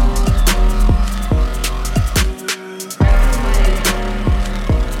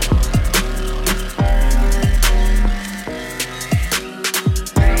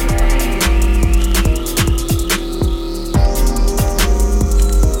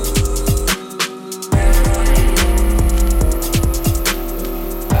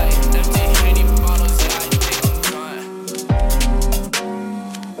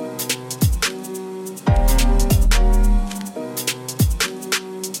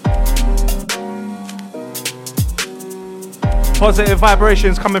 Positive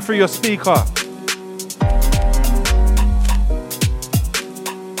vibrations coming through your speaker.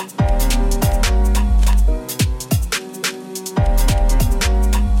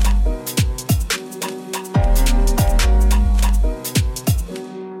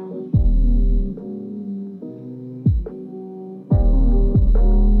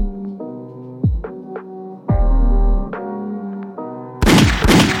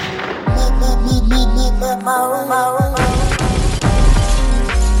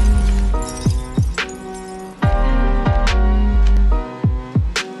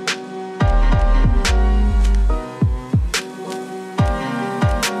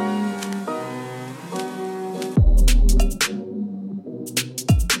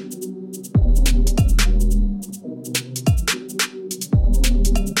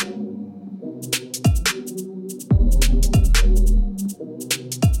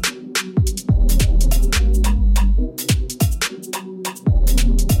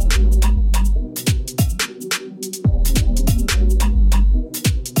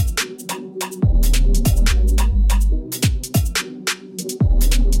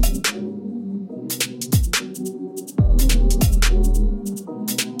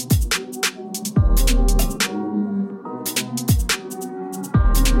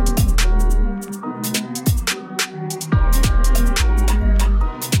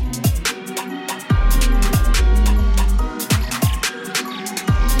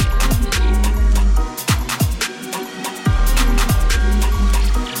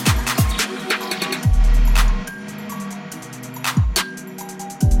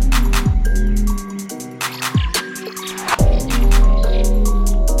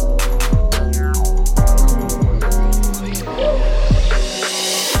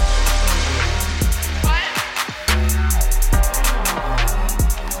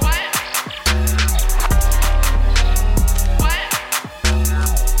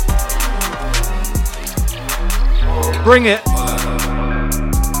 Bring it.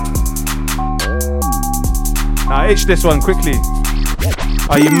 Now itch this one quickly.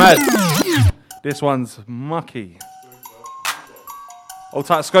 Are you mad? This one's mucky. Hold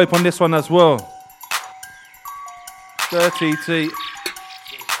tight scope on this one as well. 30T.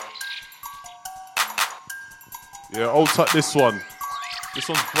 Yeah, hold tight this one. This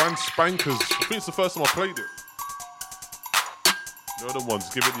one's brand spankers. I think it's the first time I played it. The other ones,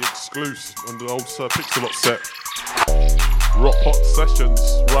 give it the exclusive on the old Sir Pixelot set. Rock Pot Sessions,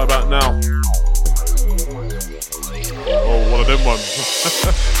 right about now. Oh, one of them ones.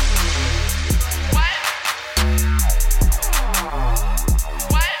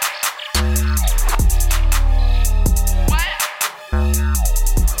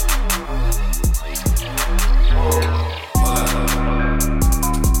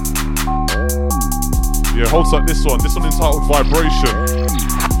 Yeah, holds like this one. This one entitled Vibration.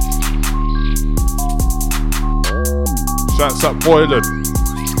 Shouts at Boylan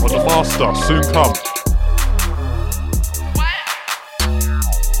on the master, soon come.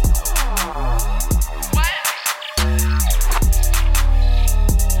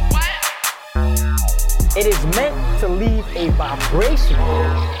 It is meant to leave a vibration.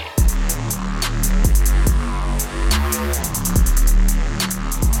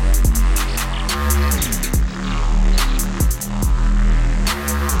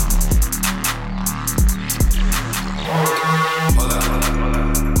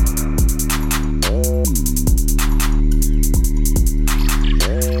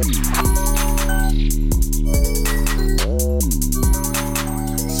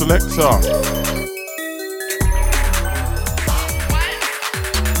 Selector.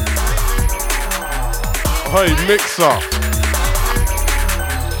 Hey, mixer.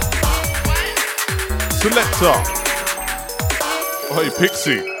 Selector. Hey,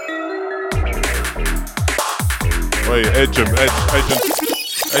 Pixie. Hey, Edge.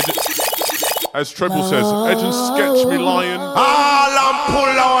 As Treble says, Edge and sketch me lion. All I'm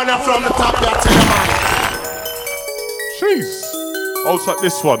pull on from the top there to the man. Jeez. Oh, it's like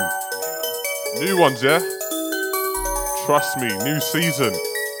this one. New ones, yeah? Trust me, new season.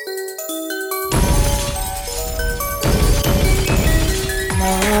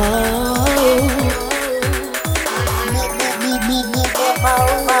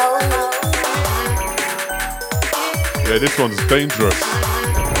 Yeah, this one's dangerous.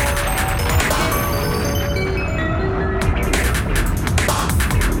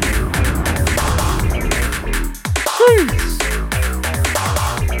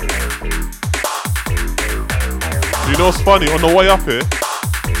 You know what's funny? On the way up here,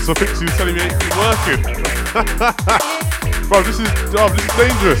 so Pixie was telling me it ain't been working. Bro, this is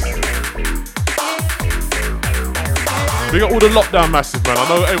dangerous. We got all the lockdown massive, man. I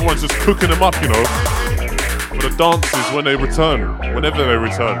know everyone's just cooking them up, you know, for the dances when they return, whenever they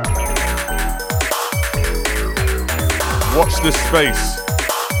return. Watch this space.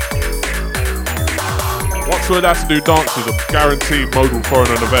 Once we're allowed to do dances, I'm guaranteed Mode will throw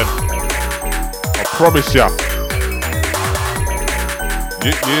in an event. I promise ya.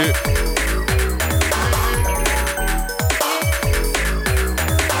 Yeah.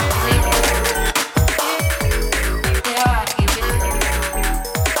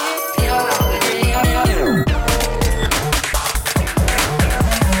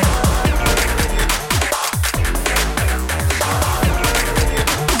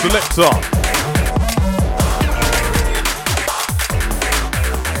 Selector.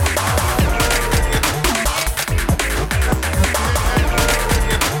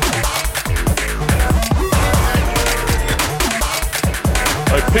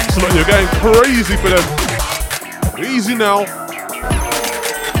 Hey, Pixel, you're going crazy for them. Easy now.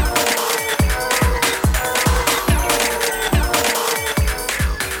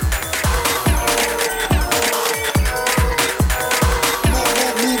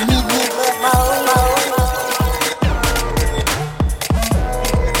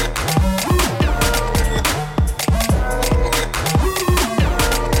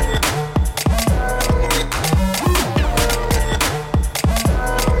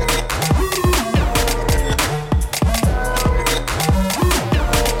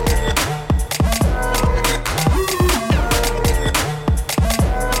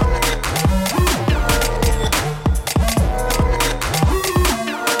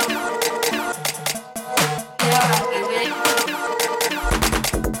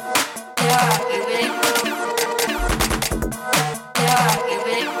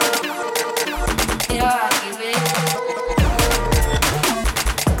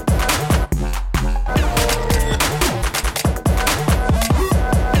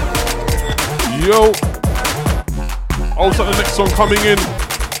 Yo, also the next song coming in.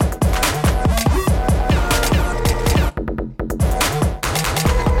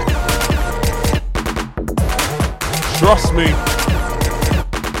 Trust me.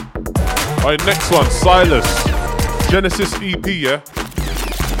 Alright, next one, Silas. Genesis EP, yeah?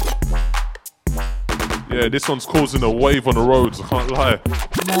 Yeah, this one's causing a wave on the roads, I can't lie.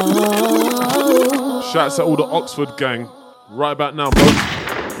 Shouts out all the Oxford gang. Right about now,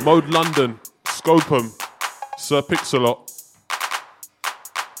 Mode London. Scopem, Sir Pixelot,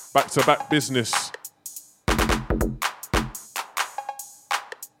 back-to-back business.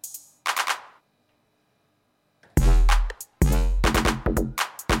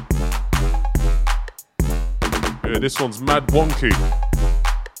 Yeah, this one's mad wonky.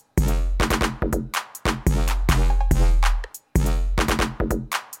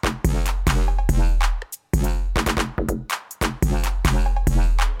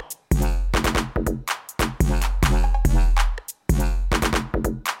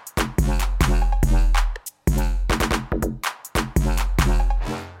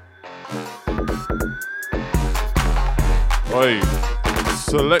 Oi,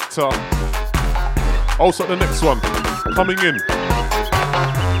 Selector. Also the next one, coming in.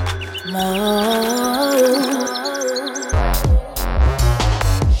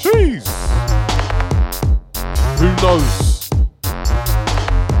 Jeez. Who knows?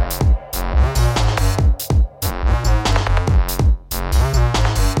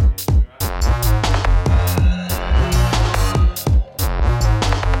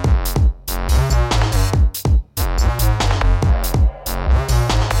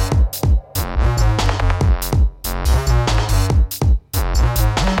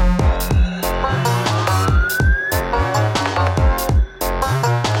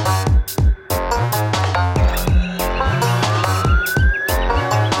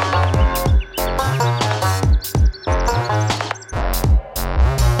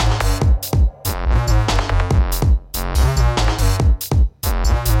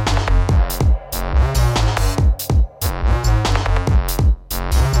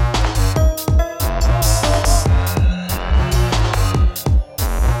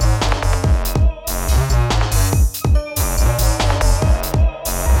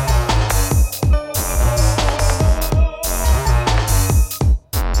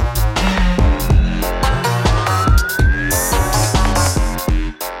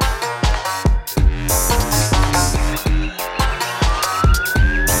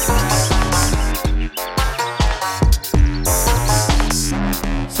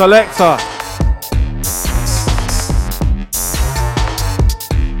 Selector.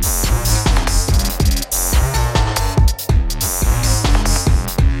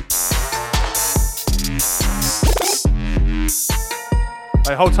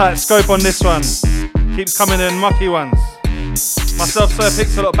 Hey, hold tight, scope on this one. Keeps coming in mucky ones. Myself, Sir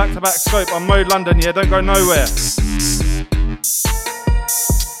Pixel, back-to-back scope on Mode London, yeah, don't go nowhere.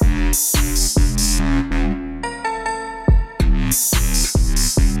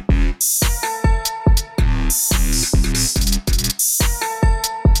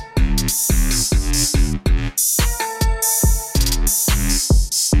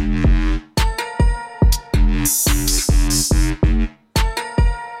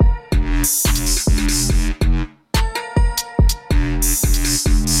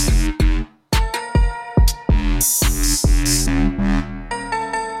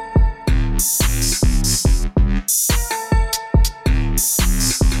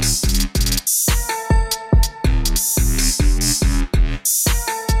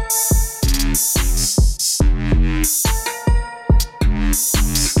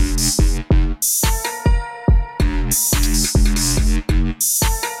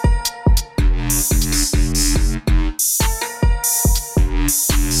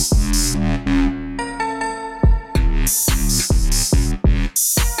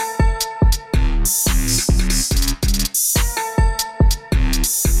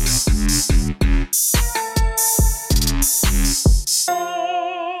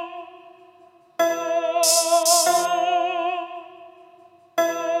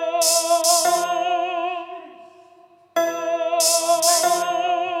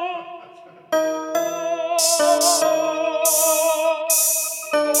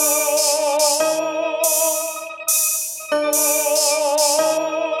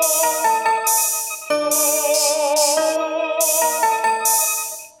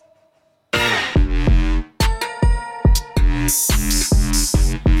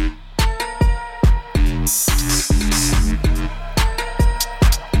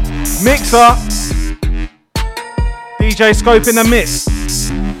 Mixer, DJ Scope in the mix.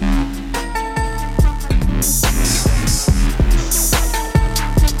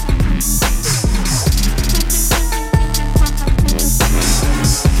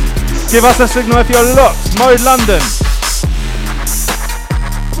 Give us a signal if you're locked. Mode London.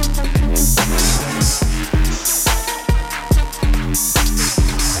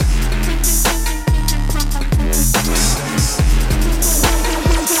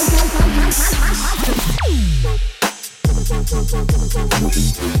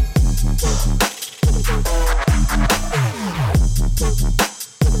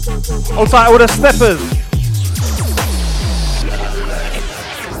 Hold tight, all the steppers.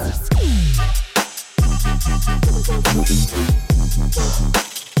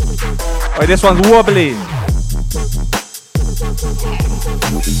 Wait, this one's wobbly.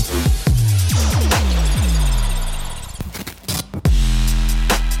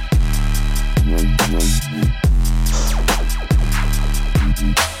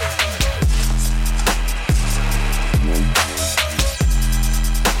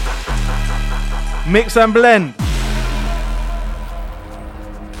 Mix and blend.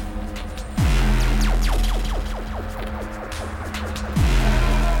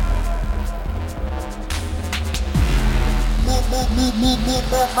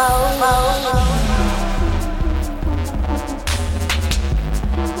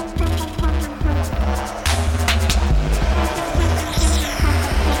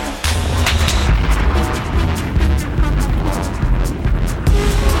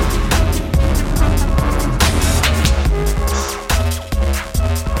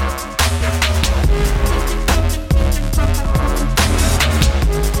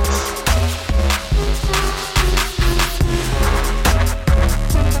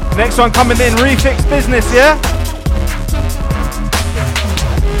 Next one coming in, Refix Business, yeah?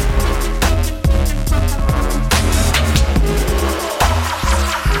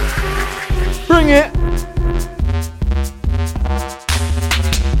 Bring it!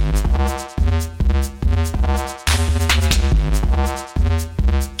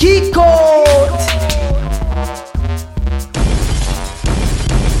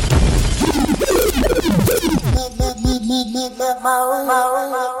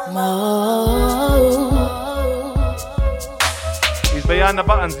 He's behind the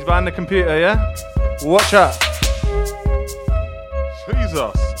buttons, he's behind the computer, yeah? Watch out.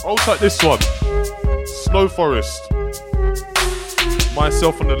 Jesus. I'll take this one. Snow Forest.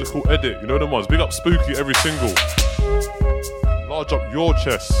 Myself and the little edit. You know them ones? Big up Spooky every single. Large up your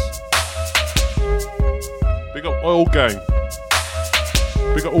chest. Big up Oil Gang.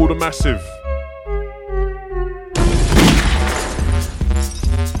 Big up all the massive.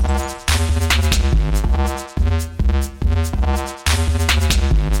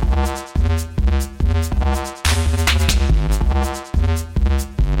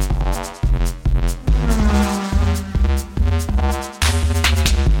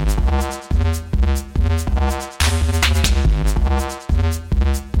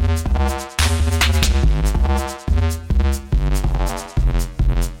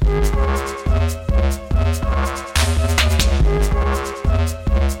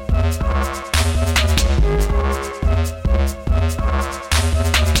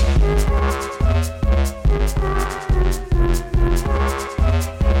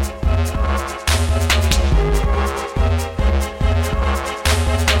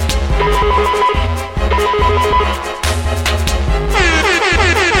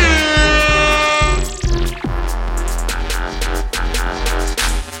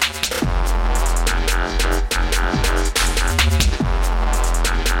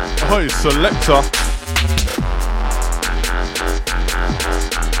 Oi, Selector.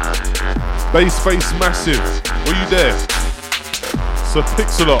 Bass Massive. Were you there? Sir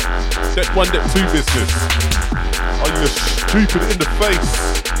Pixelot. Deck 1, Deck 2 business. Are you stupid in the face?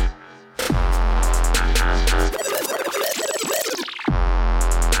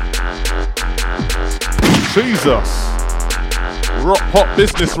 Jesus. Rock hot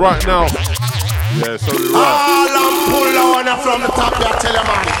business right now. Yeah, so right. All I'm pull on from the top there, tell you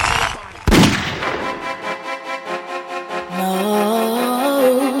man.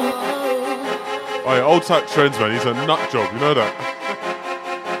 Oh, yeah, old type trends, man. He's a nut job, you know that?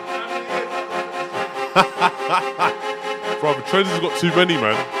 Brother, Trends has got too many,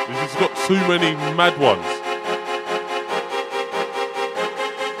 man. He's got too many mad ones.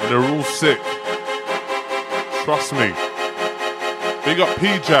 And they're all sick. Trust me. Big up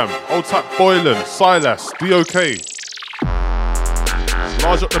P-Jam, Old Type Boylan, Silas, DOK.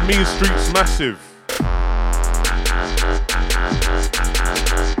 Large up the Mean Streets Massive.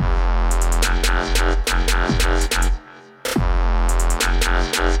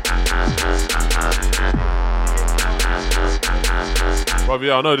 Brother,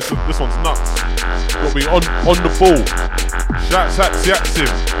 yeah, I know this one's nuts. Gotta be on the ball. Shouts out Siaksim,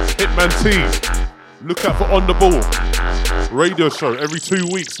 Hitman T. Look out for On the Ball. Radio show every 2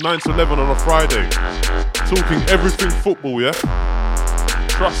 weeks, 9 to 11 on a Friday. Talking everything football, yeah?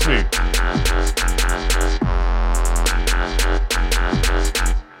 Trust me.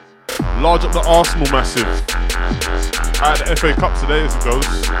 Large up the Arsenal Massive. Out of the FA Cup today as it goes.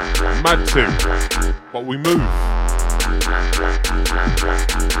 Mad thing. But we move.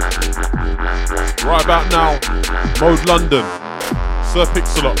 Right about now, Mode London. Sir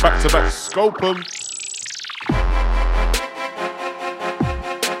Pixelot, back-to-back Scope 'em.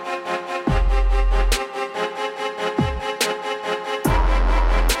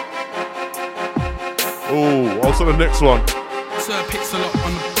 Oh, also the next one. Sir Pixelot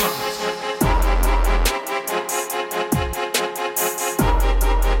on the bus.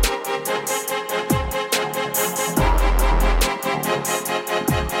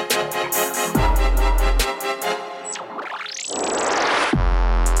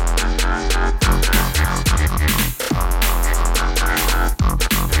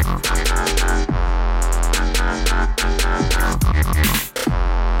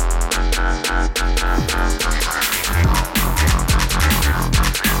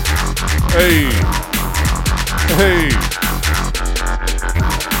 Hey, hey,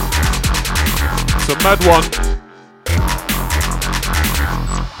 it's a mad one.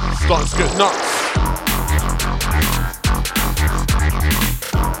 Starting to get nuts.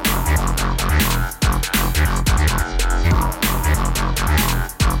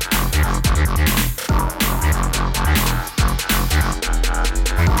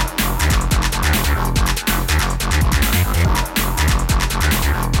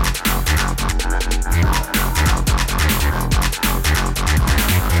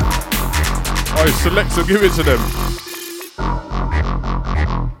 Oh, Selector, give it to them.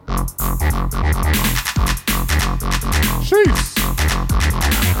 Jeez.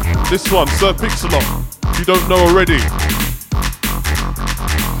 This one, Sir Pixelot, if you don't know already.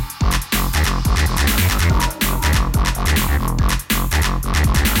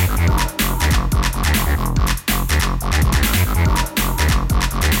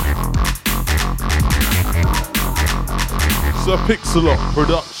 Sir Pixelot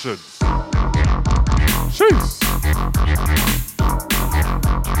Productions. Jeez.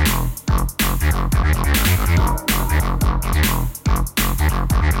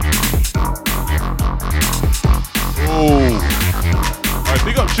 Oh. Alright,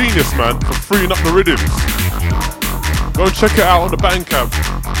 big up Genius, man, for freeing up the rhythms. Go and check it out on the Bandcamp.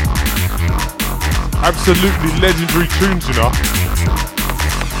 Absolutely legendary tunes, you know.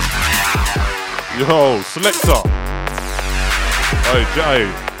 Yo, Selector. Hey,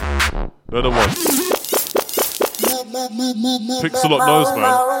 Jay. They're the ones. Pixelot knows,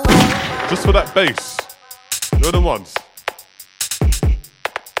 man. Just for that bass. They're the ones.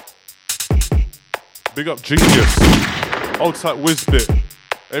 Big up Genius. Old type Whizbit.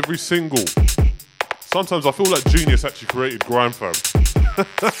 Every single. Sometimes I feel like Genius actually created grime, fam.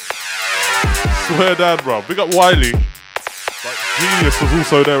 Swear down, bro. Big up Wiley. Like, Genius was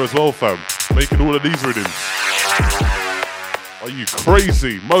also there as well, fam. Making all of these rhythms. Are you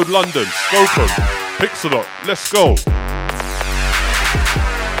crazy? Mode London, Scope 'em, Pixelot, let's go.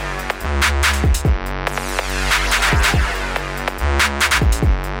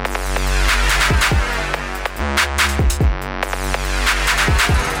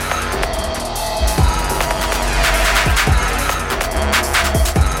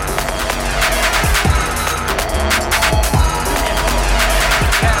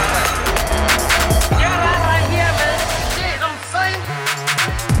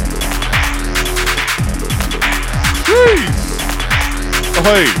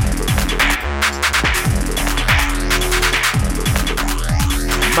 Ahoy.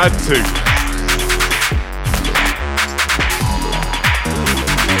 Mad thing.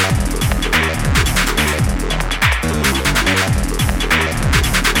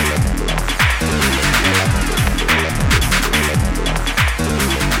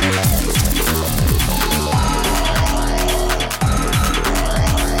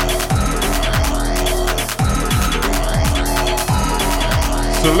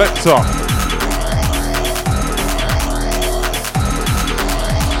 Selector.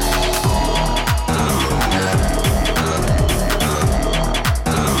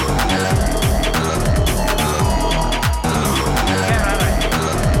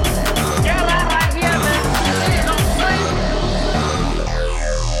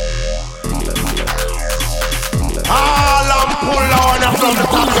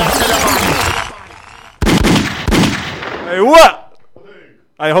 Hey, what?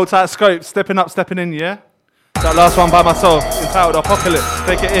 Hey, hold tight, Scope. Stepping up, stepping in, yeah? That last one by myself, entitled Apocalypse.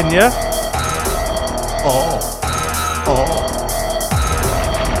 Take it in, yeah? Oh.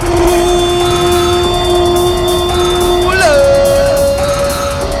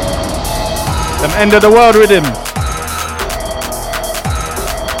 Them end of the world rhythm.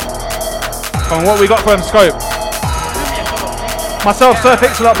 Come on, what we got for him, Scope? Myself, Sir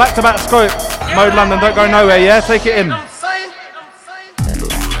Pixel, back to back Scope. Mode London, don't go nowhere, yeah? Take it in.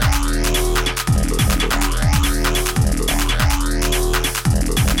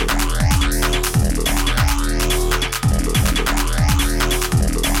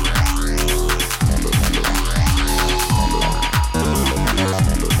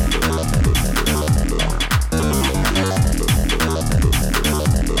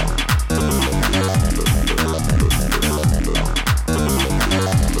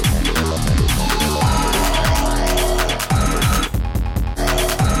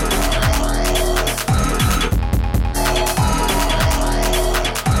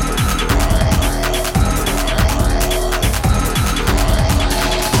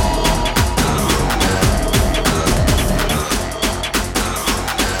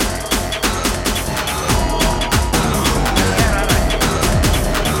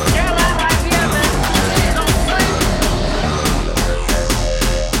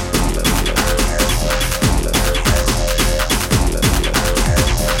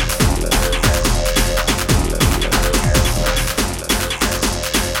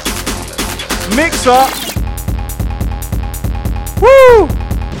 Mixer. Woo!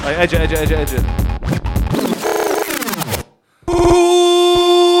 Hey, edge it.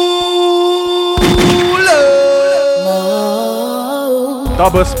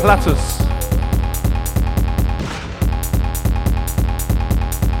 Doubles platters.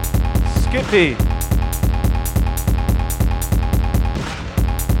 Skippy.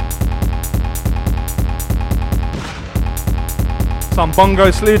 Some bongo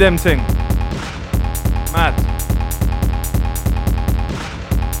slew them thing. Mad.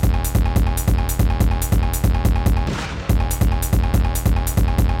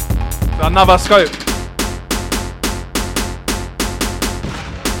 So another Scope.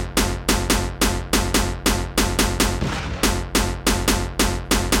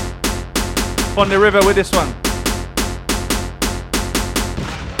 On the river with this one.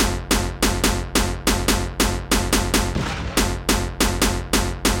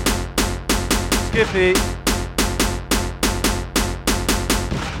 Skippy.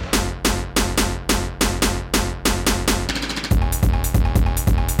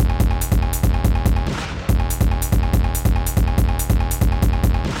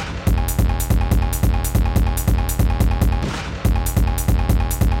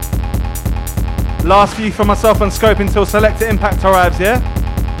 Last few for myself and Scope until Selector Impact arrives, yeah?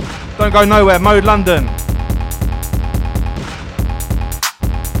 Don't go nowhere, Mode London.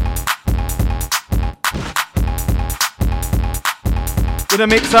 With a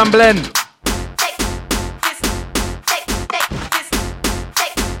mix and blend.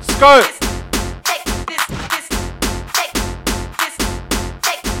 Scope.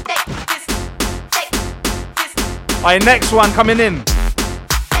 Alright, next one coming in.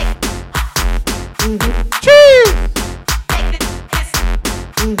 Cheese!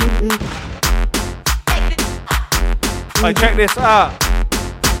 Alright, check this out.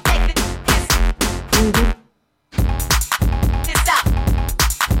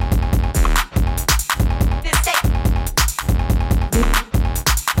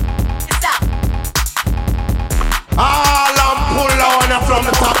 From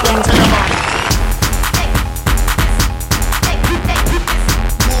the top down to the bottom.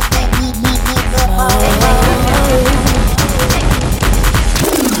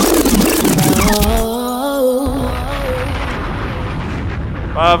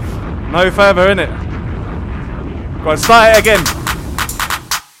 No further, innit? Go on, start it again.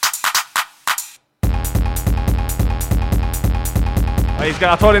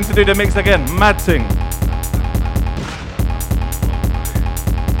 I told him to do the mix again. Mad thing.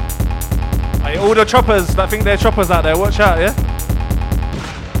 Hey, all the choppers that think they're choppers out there, watch out, yeah?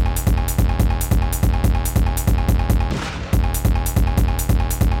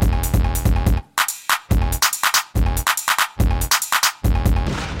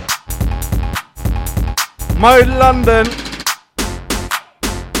 Mode London.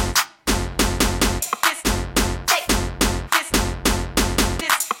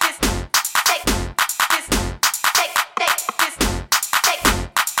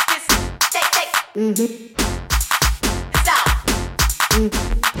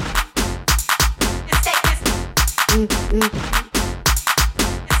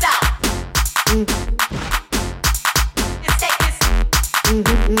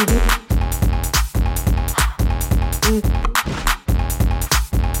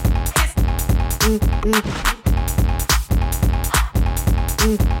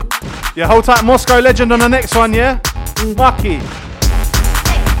 Yeah, hold tight, Moscow Legend on the next one, yeah? Mucky.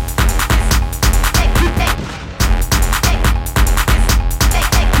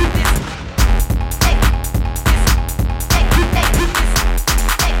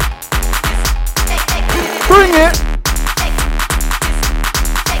 Bring it!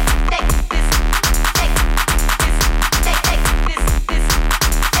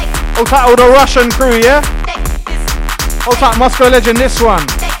 Hold tight, all the Russian crew, yeah? Hold tight, Moscow Legend, this one.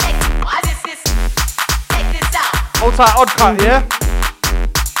 Hold tight, Odd Cut, yeah?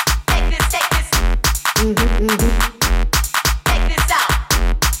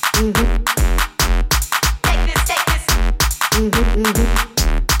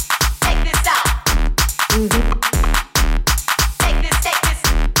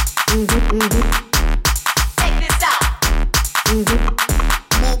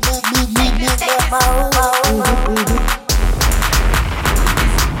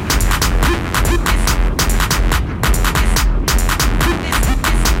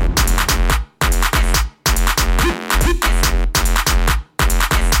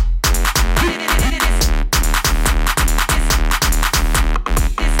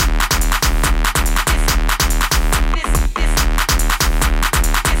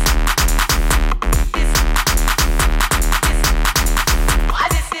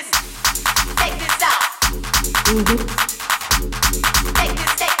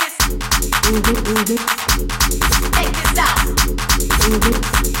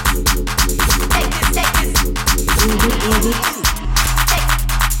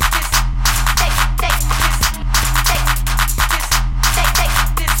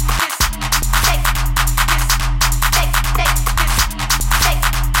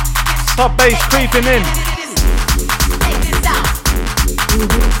 Top bass creeping in.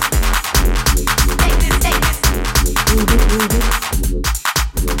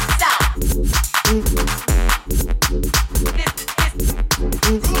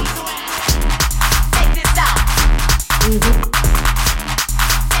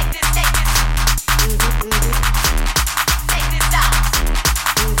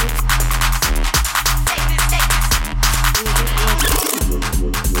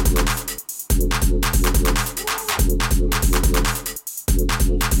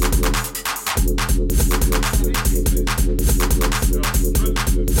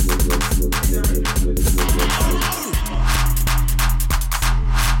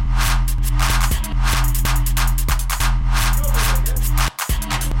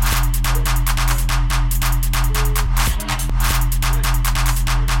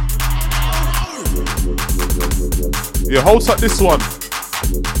 Yeah, hold up this one.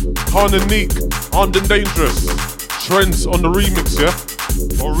 Khan and Neek, Armed and Dangerous. Trends on the remix, yeah?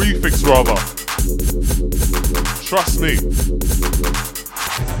 Or refix rather. Trust me.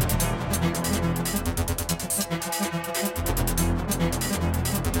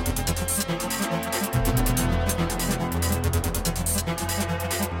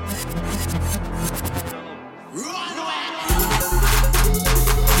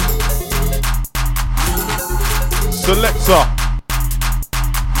 Selector.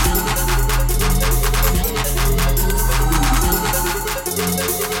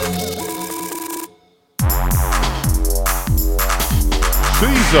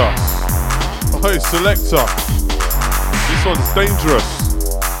 Jesus. Hey, Selector. This one's dangerous.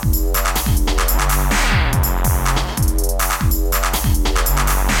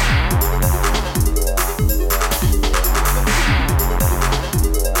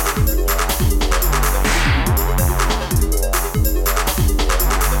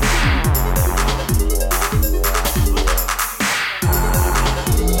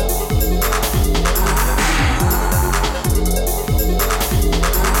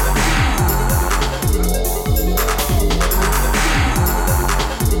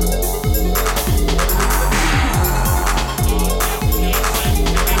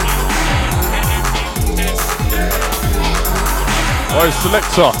 Alright,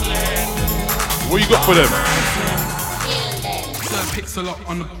 Selector. What you got for them? Sir Pixel up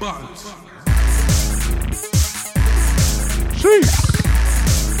on the buttons. Jeez.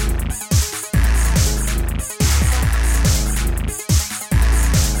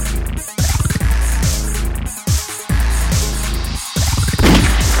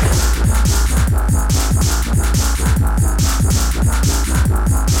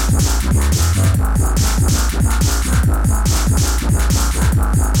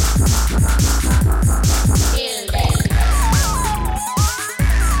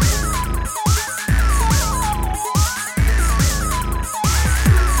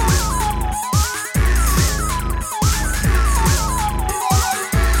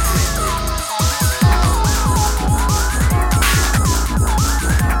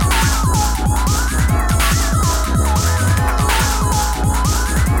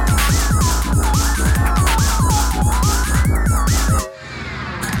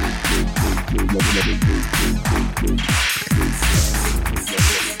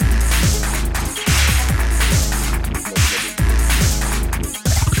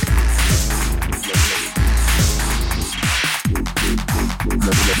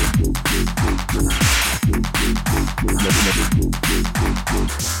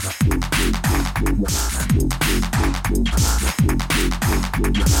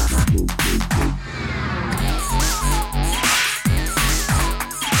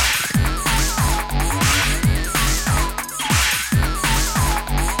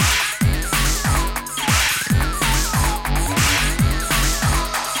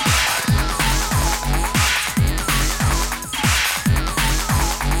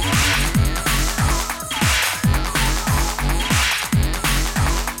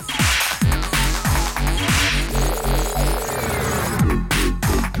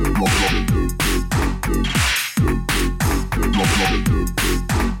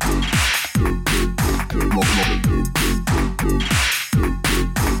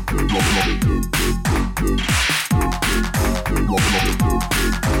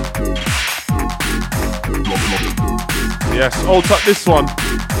 Yes, hold up this one.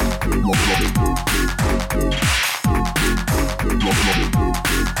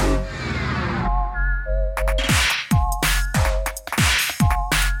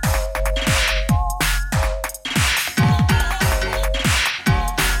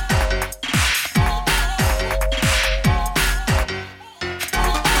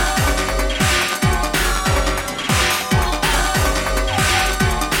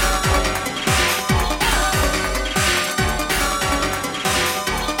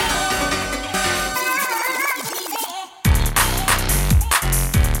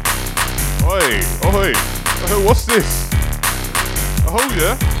 What's this? Oh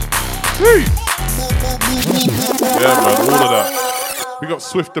yeah. Jeez. Yeah man, all of that. We got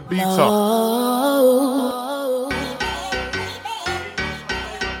Swift the Beater.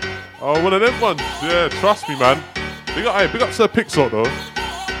 Oh, one of them ones. Yeah, trust me man. Big up Sir Pixel though.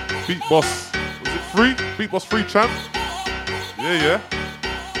 Beat Boss. Was it 3? Beat Boss 3 champ? Yeah.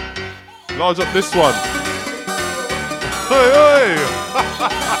 Large up this one. Hey.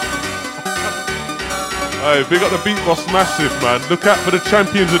 Hey, big up the Beat Boss Massive, man. Look out for the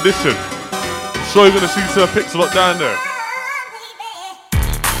Champions Edition. I'm sure you're going to see Sir Pixel down there.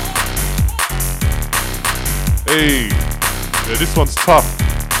 Hey. Yeah, this one's tough.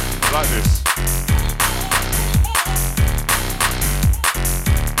 I like this.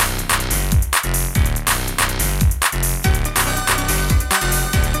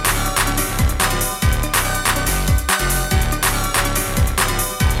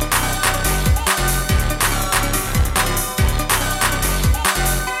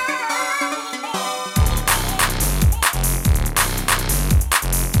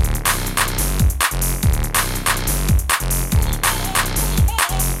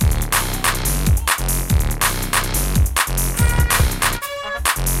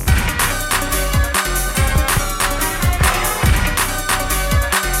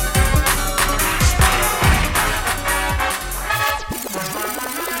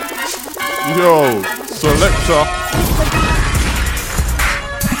 Yo, Selector.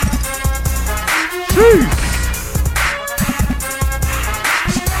 Jeez.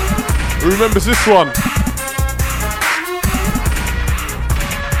 Who remembers this one?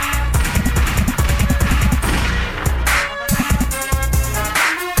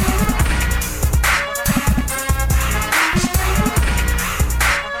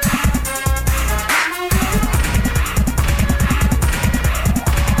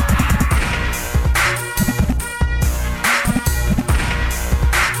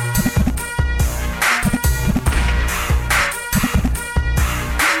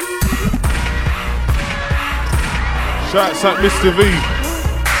 Shouts at Mr.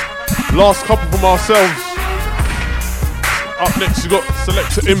 V. Last couple from ourselves. Up next, you got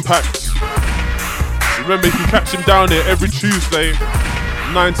Selector Impact. Remember, you can catch him down here every Tuesday,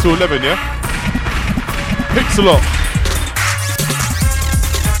 9 to 11, yeah? Pixelot.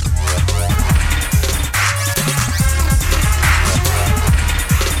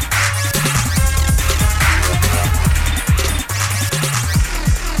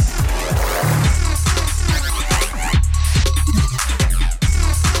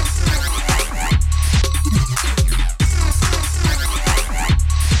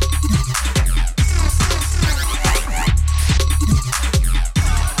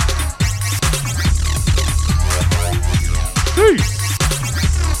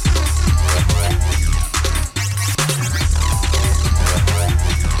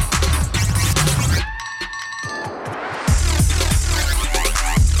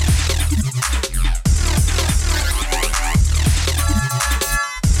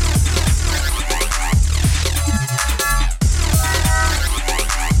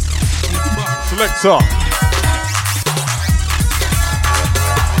 Selector.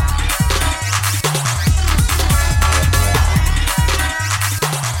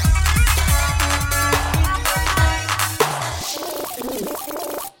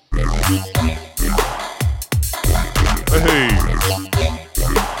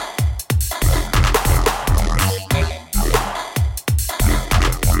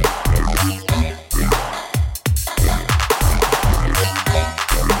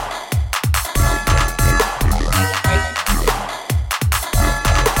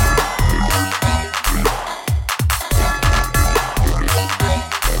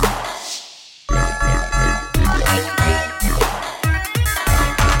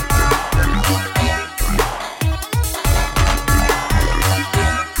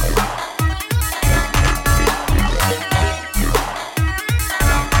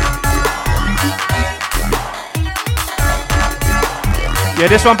 Yeah,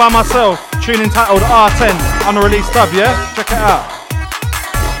 this one by myself, tune entitled R10, unreleased dub, yeah? Check it out.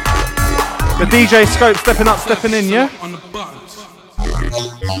 The DJ Scope stepping up, stepping in, yeah?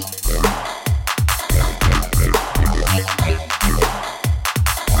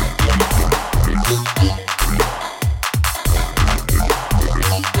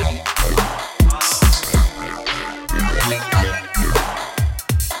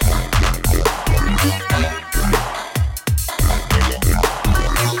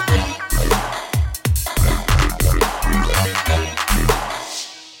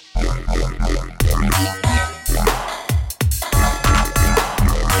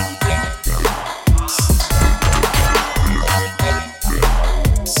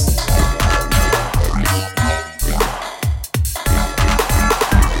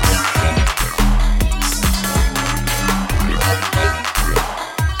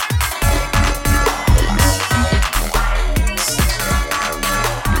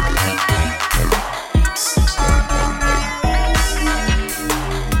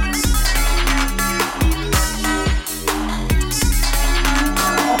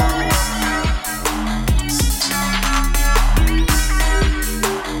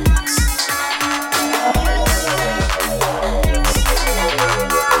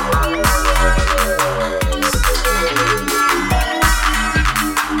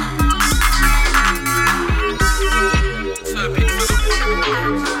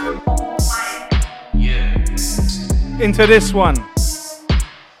 Into this one.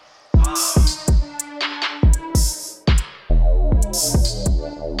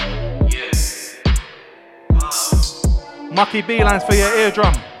 Mucky B-lines for your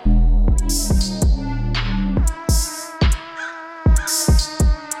eardrum.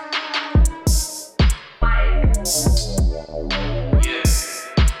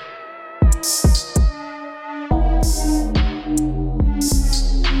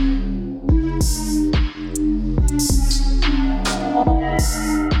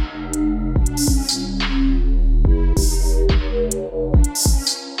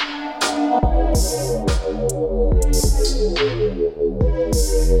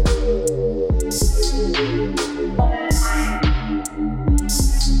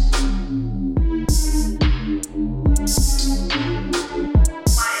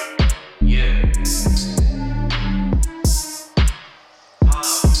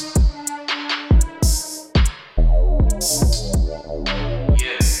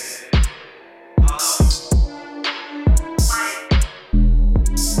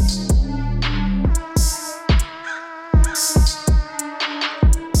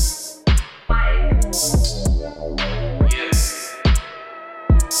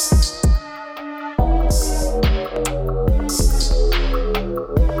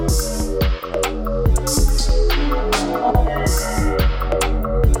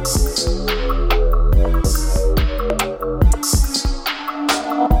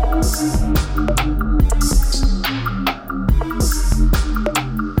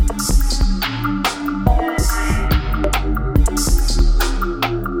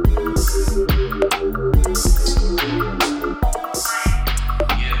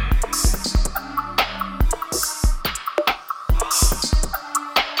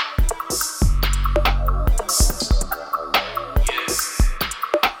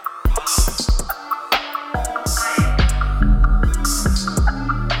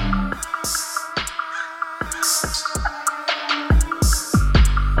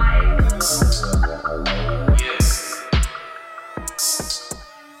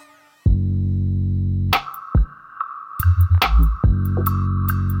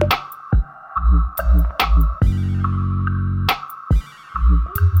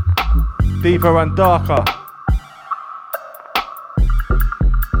 Deeper and darker.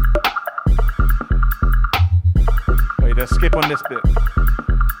 Wait, let's skip on this bit.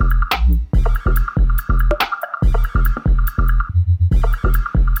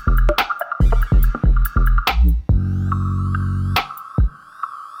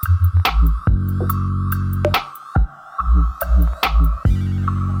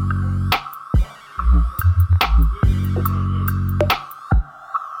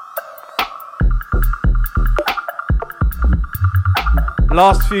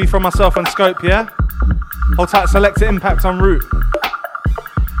 Last few from myself and Scope, yeah? Hold tight, Selector Impact on route.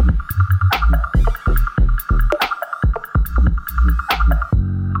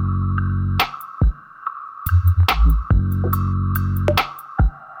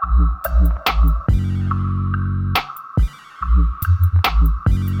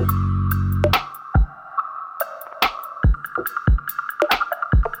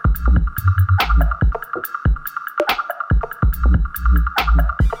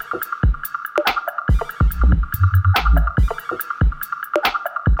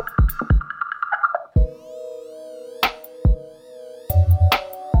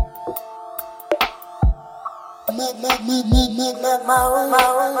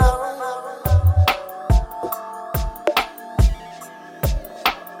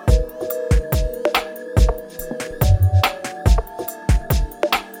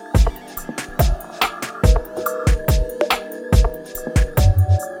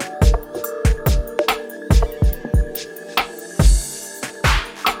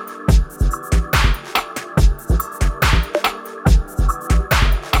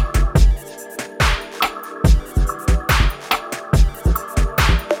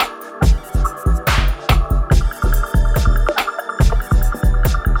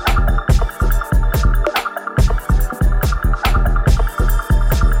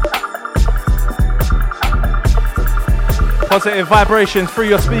 Positive vibrations through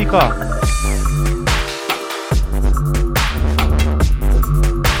your speaker.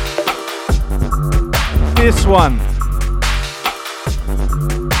 This one.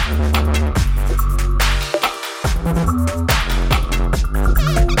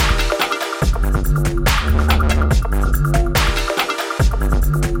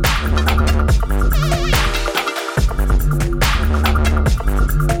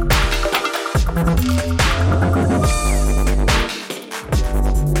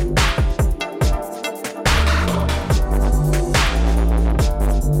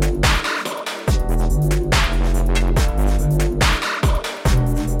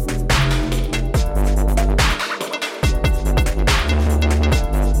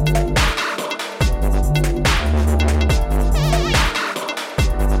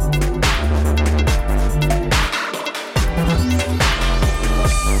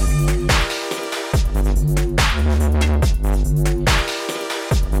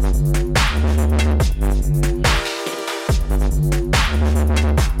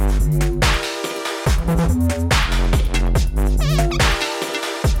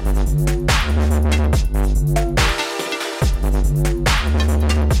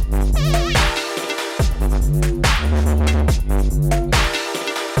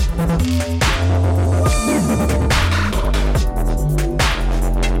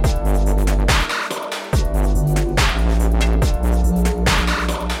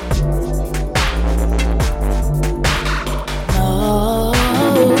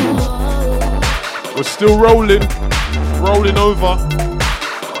 Still rolling over.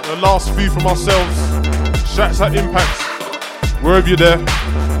 The last few from ourselves. Shouts at Impact, wherever you're there.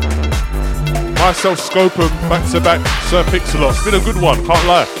 Myself, Scopum, back to back, Sir Pixelot. It's been a good one, can't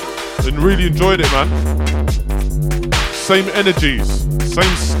lie. And really enjoyed it, man. Same energies,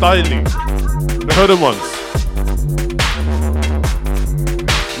 same styling. The heard them ones.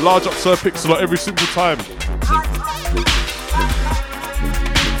 Large up Sir Pixelot every single time.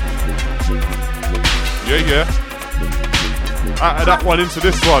 Yeah. Out of that one into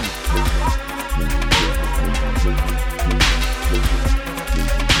this one.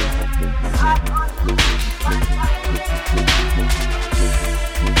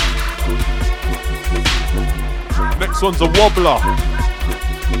 Next one's a wobbler.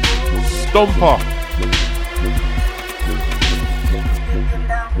 Stomper.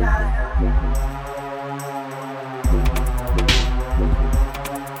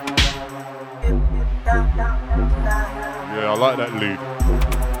 Yeah, I like that lead.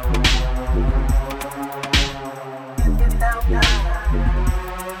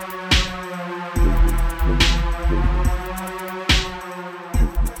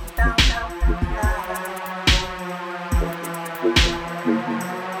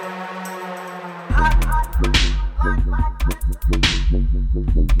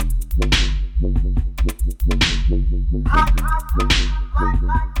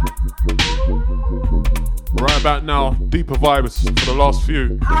 about now, deeper vibes for the last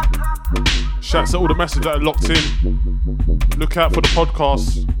few. Shouts to all the messages that are locked in. Look out for the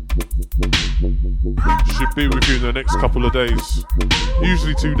podcast. Should be with you in the next couple of days.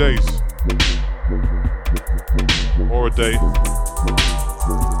 Usually 2 days. Or a day.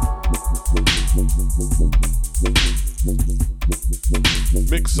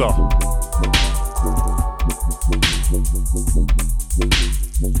 Mixer.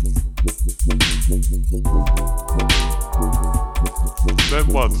 Them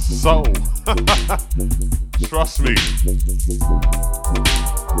ones, soul. Trust me.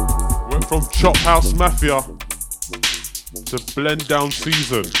 Went from Chop House Mafia to Blend Down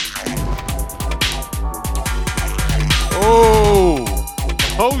Season.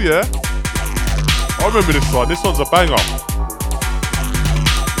 Oh yeah. I remember this one. This one's a banger.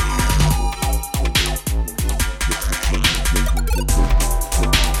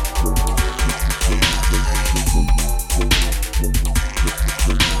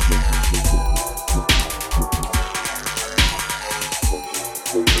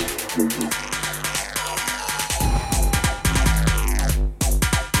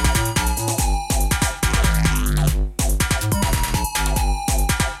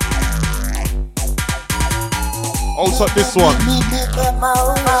 Also this one,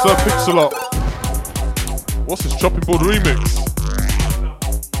 Sir Pixelot. What's this chopping board remix?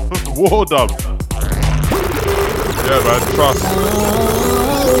 War dub. Yeah man, trust.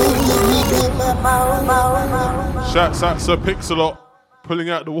 Shouts out Sir Pixelot pulling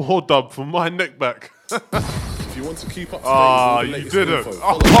out the war dub from my neck back. If you want to keep up to date with the latest you didn't. info,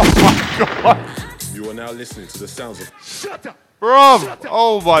 Oh my god. You are now listening to the sounds of. Shut up. Bruv,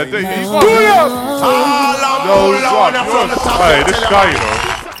 oh my day. Hey, this guy, you know.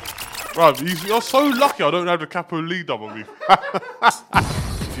 Bruv, you're so lucky I don't have the Capo Lee dub on me.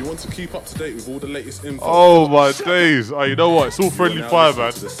 If you want to keep up to date with all the latest info. Oh my days. Oh, you know what? It's all friendly fire,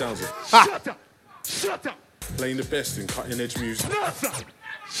 man. The sounds of. Shut up. Shut up. Playing the best in cutting edge music.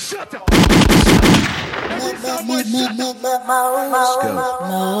 Shut up. When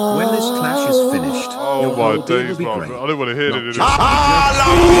this clash is finished, oh my days, man. I don't want to hear it. I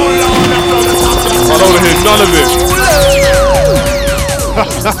don't want to hear none of it.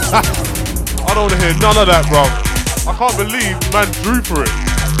 I don't want to hear none of that, bro. I can't believe man drew for it.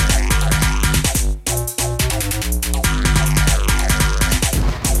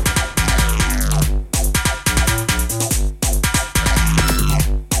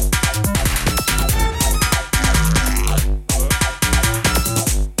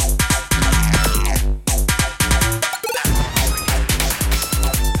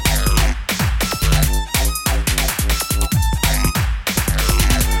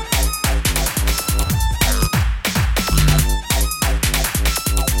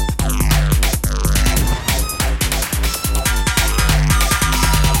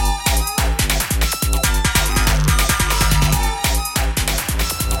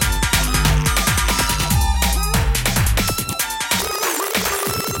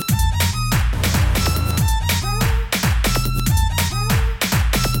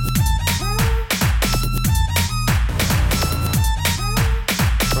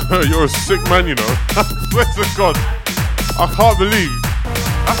 You're a sick man, you know. I swear to God. I can't believe.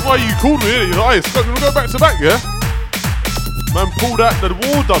 That's why you called me, innit? You're like, hey, Scott, you wanna go back to back, yeah? Man pulled out the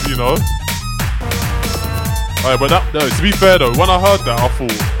war dub, you know. Alright, but that, no, to be fair though, when I heard that, I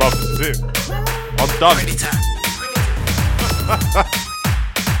thought, bruv, this is it. I'm done.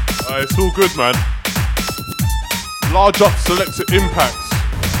 Alright, it's all good, man. Large up selector impacts.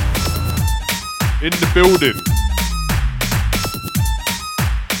 In the building.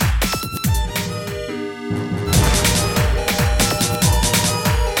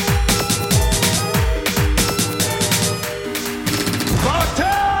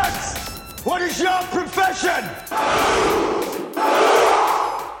 What is your profession?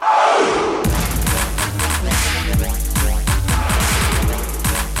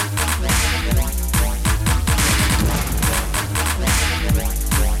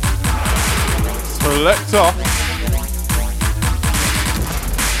 Selector.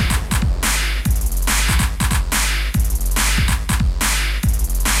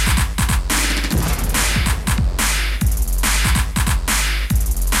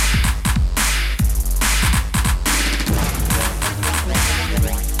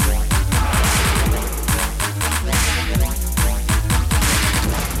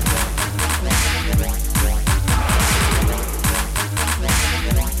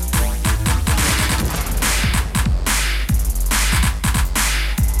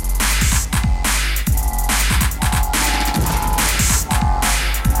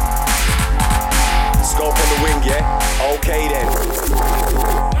 Okay then.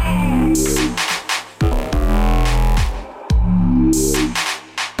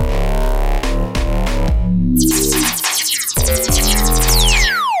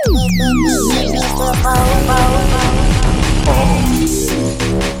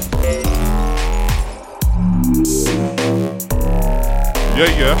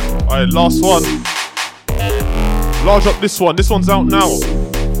 Yeah. Alright, last one. Large up this one. This one's out now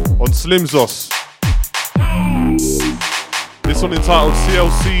on Slimzos. This one entitled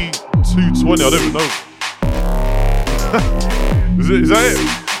CLC 220. I don't even know. Is that it?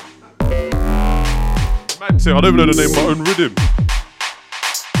 Mad thing. I don't even know the name of my own rhythm.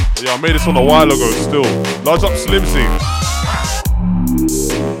 But yeah, I made this one a while ago still. Large up Slimzy.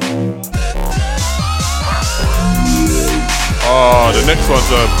 The next one's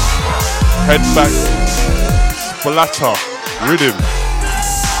Head Back Splatter Rhythm.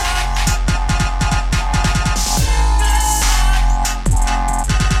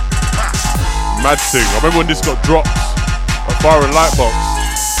 Mad thing. I remember when this got dropped at Fire and Lightbox.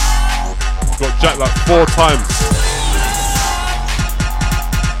 Got jacked like 4 times.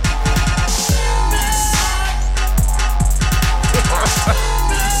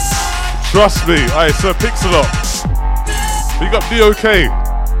 Trust me. Aye, Sir Pixelot. Big up DOK.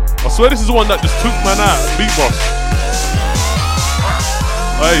 I swear this is the one that just took man out, Beatbox.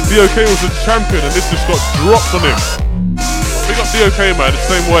 Hey, DOK was a champion and this just got dropped on him. Big up DOK, man, the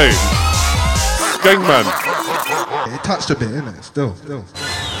same way. Gangman. It touched a bit, innit? Still.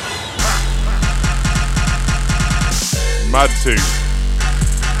 Mad thing.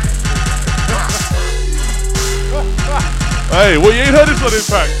 Hey, well, you ain't heard this one, in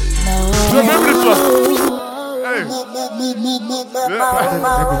fact. Do you remember this one?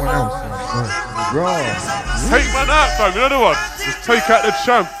 Everyone else. Take man out, fam. You know the one? Just take out the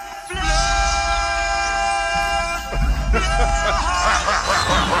champ.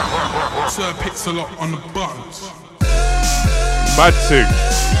 Sir Pixelot on the buttons. Mad thing.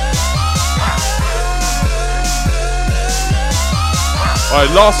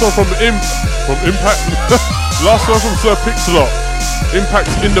 Alright, last one from Impact. Last one from Sir Pixelot.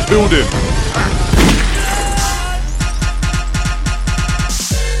 Impact's in the building.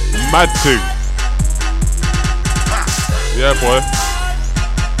 Mad thing. Yeah, boy.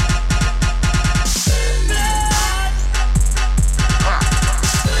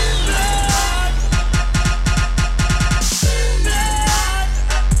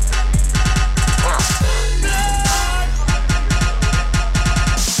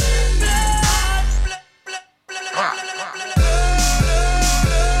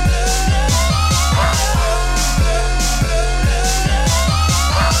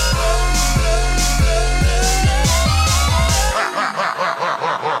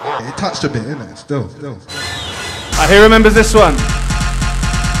 Touched a bit, innit? Still. Who remembers this one?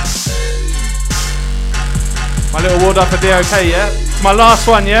 My little ward up for DOK, yeah? It's my last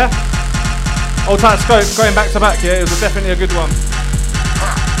one, yeah? Old tight scope, going back to back, yeah? It was definitely a good one.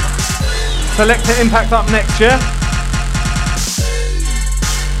 Selector Impact up next, yeah?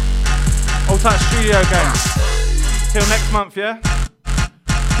 Old tight studio gang. Till next month, yeah?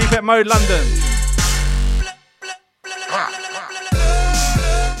 Keep it Mode London.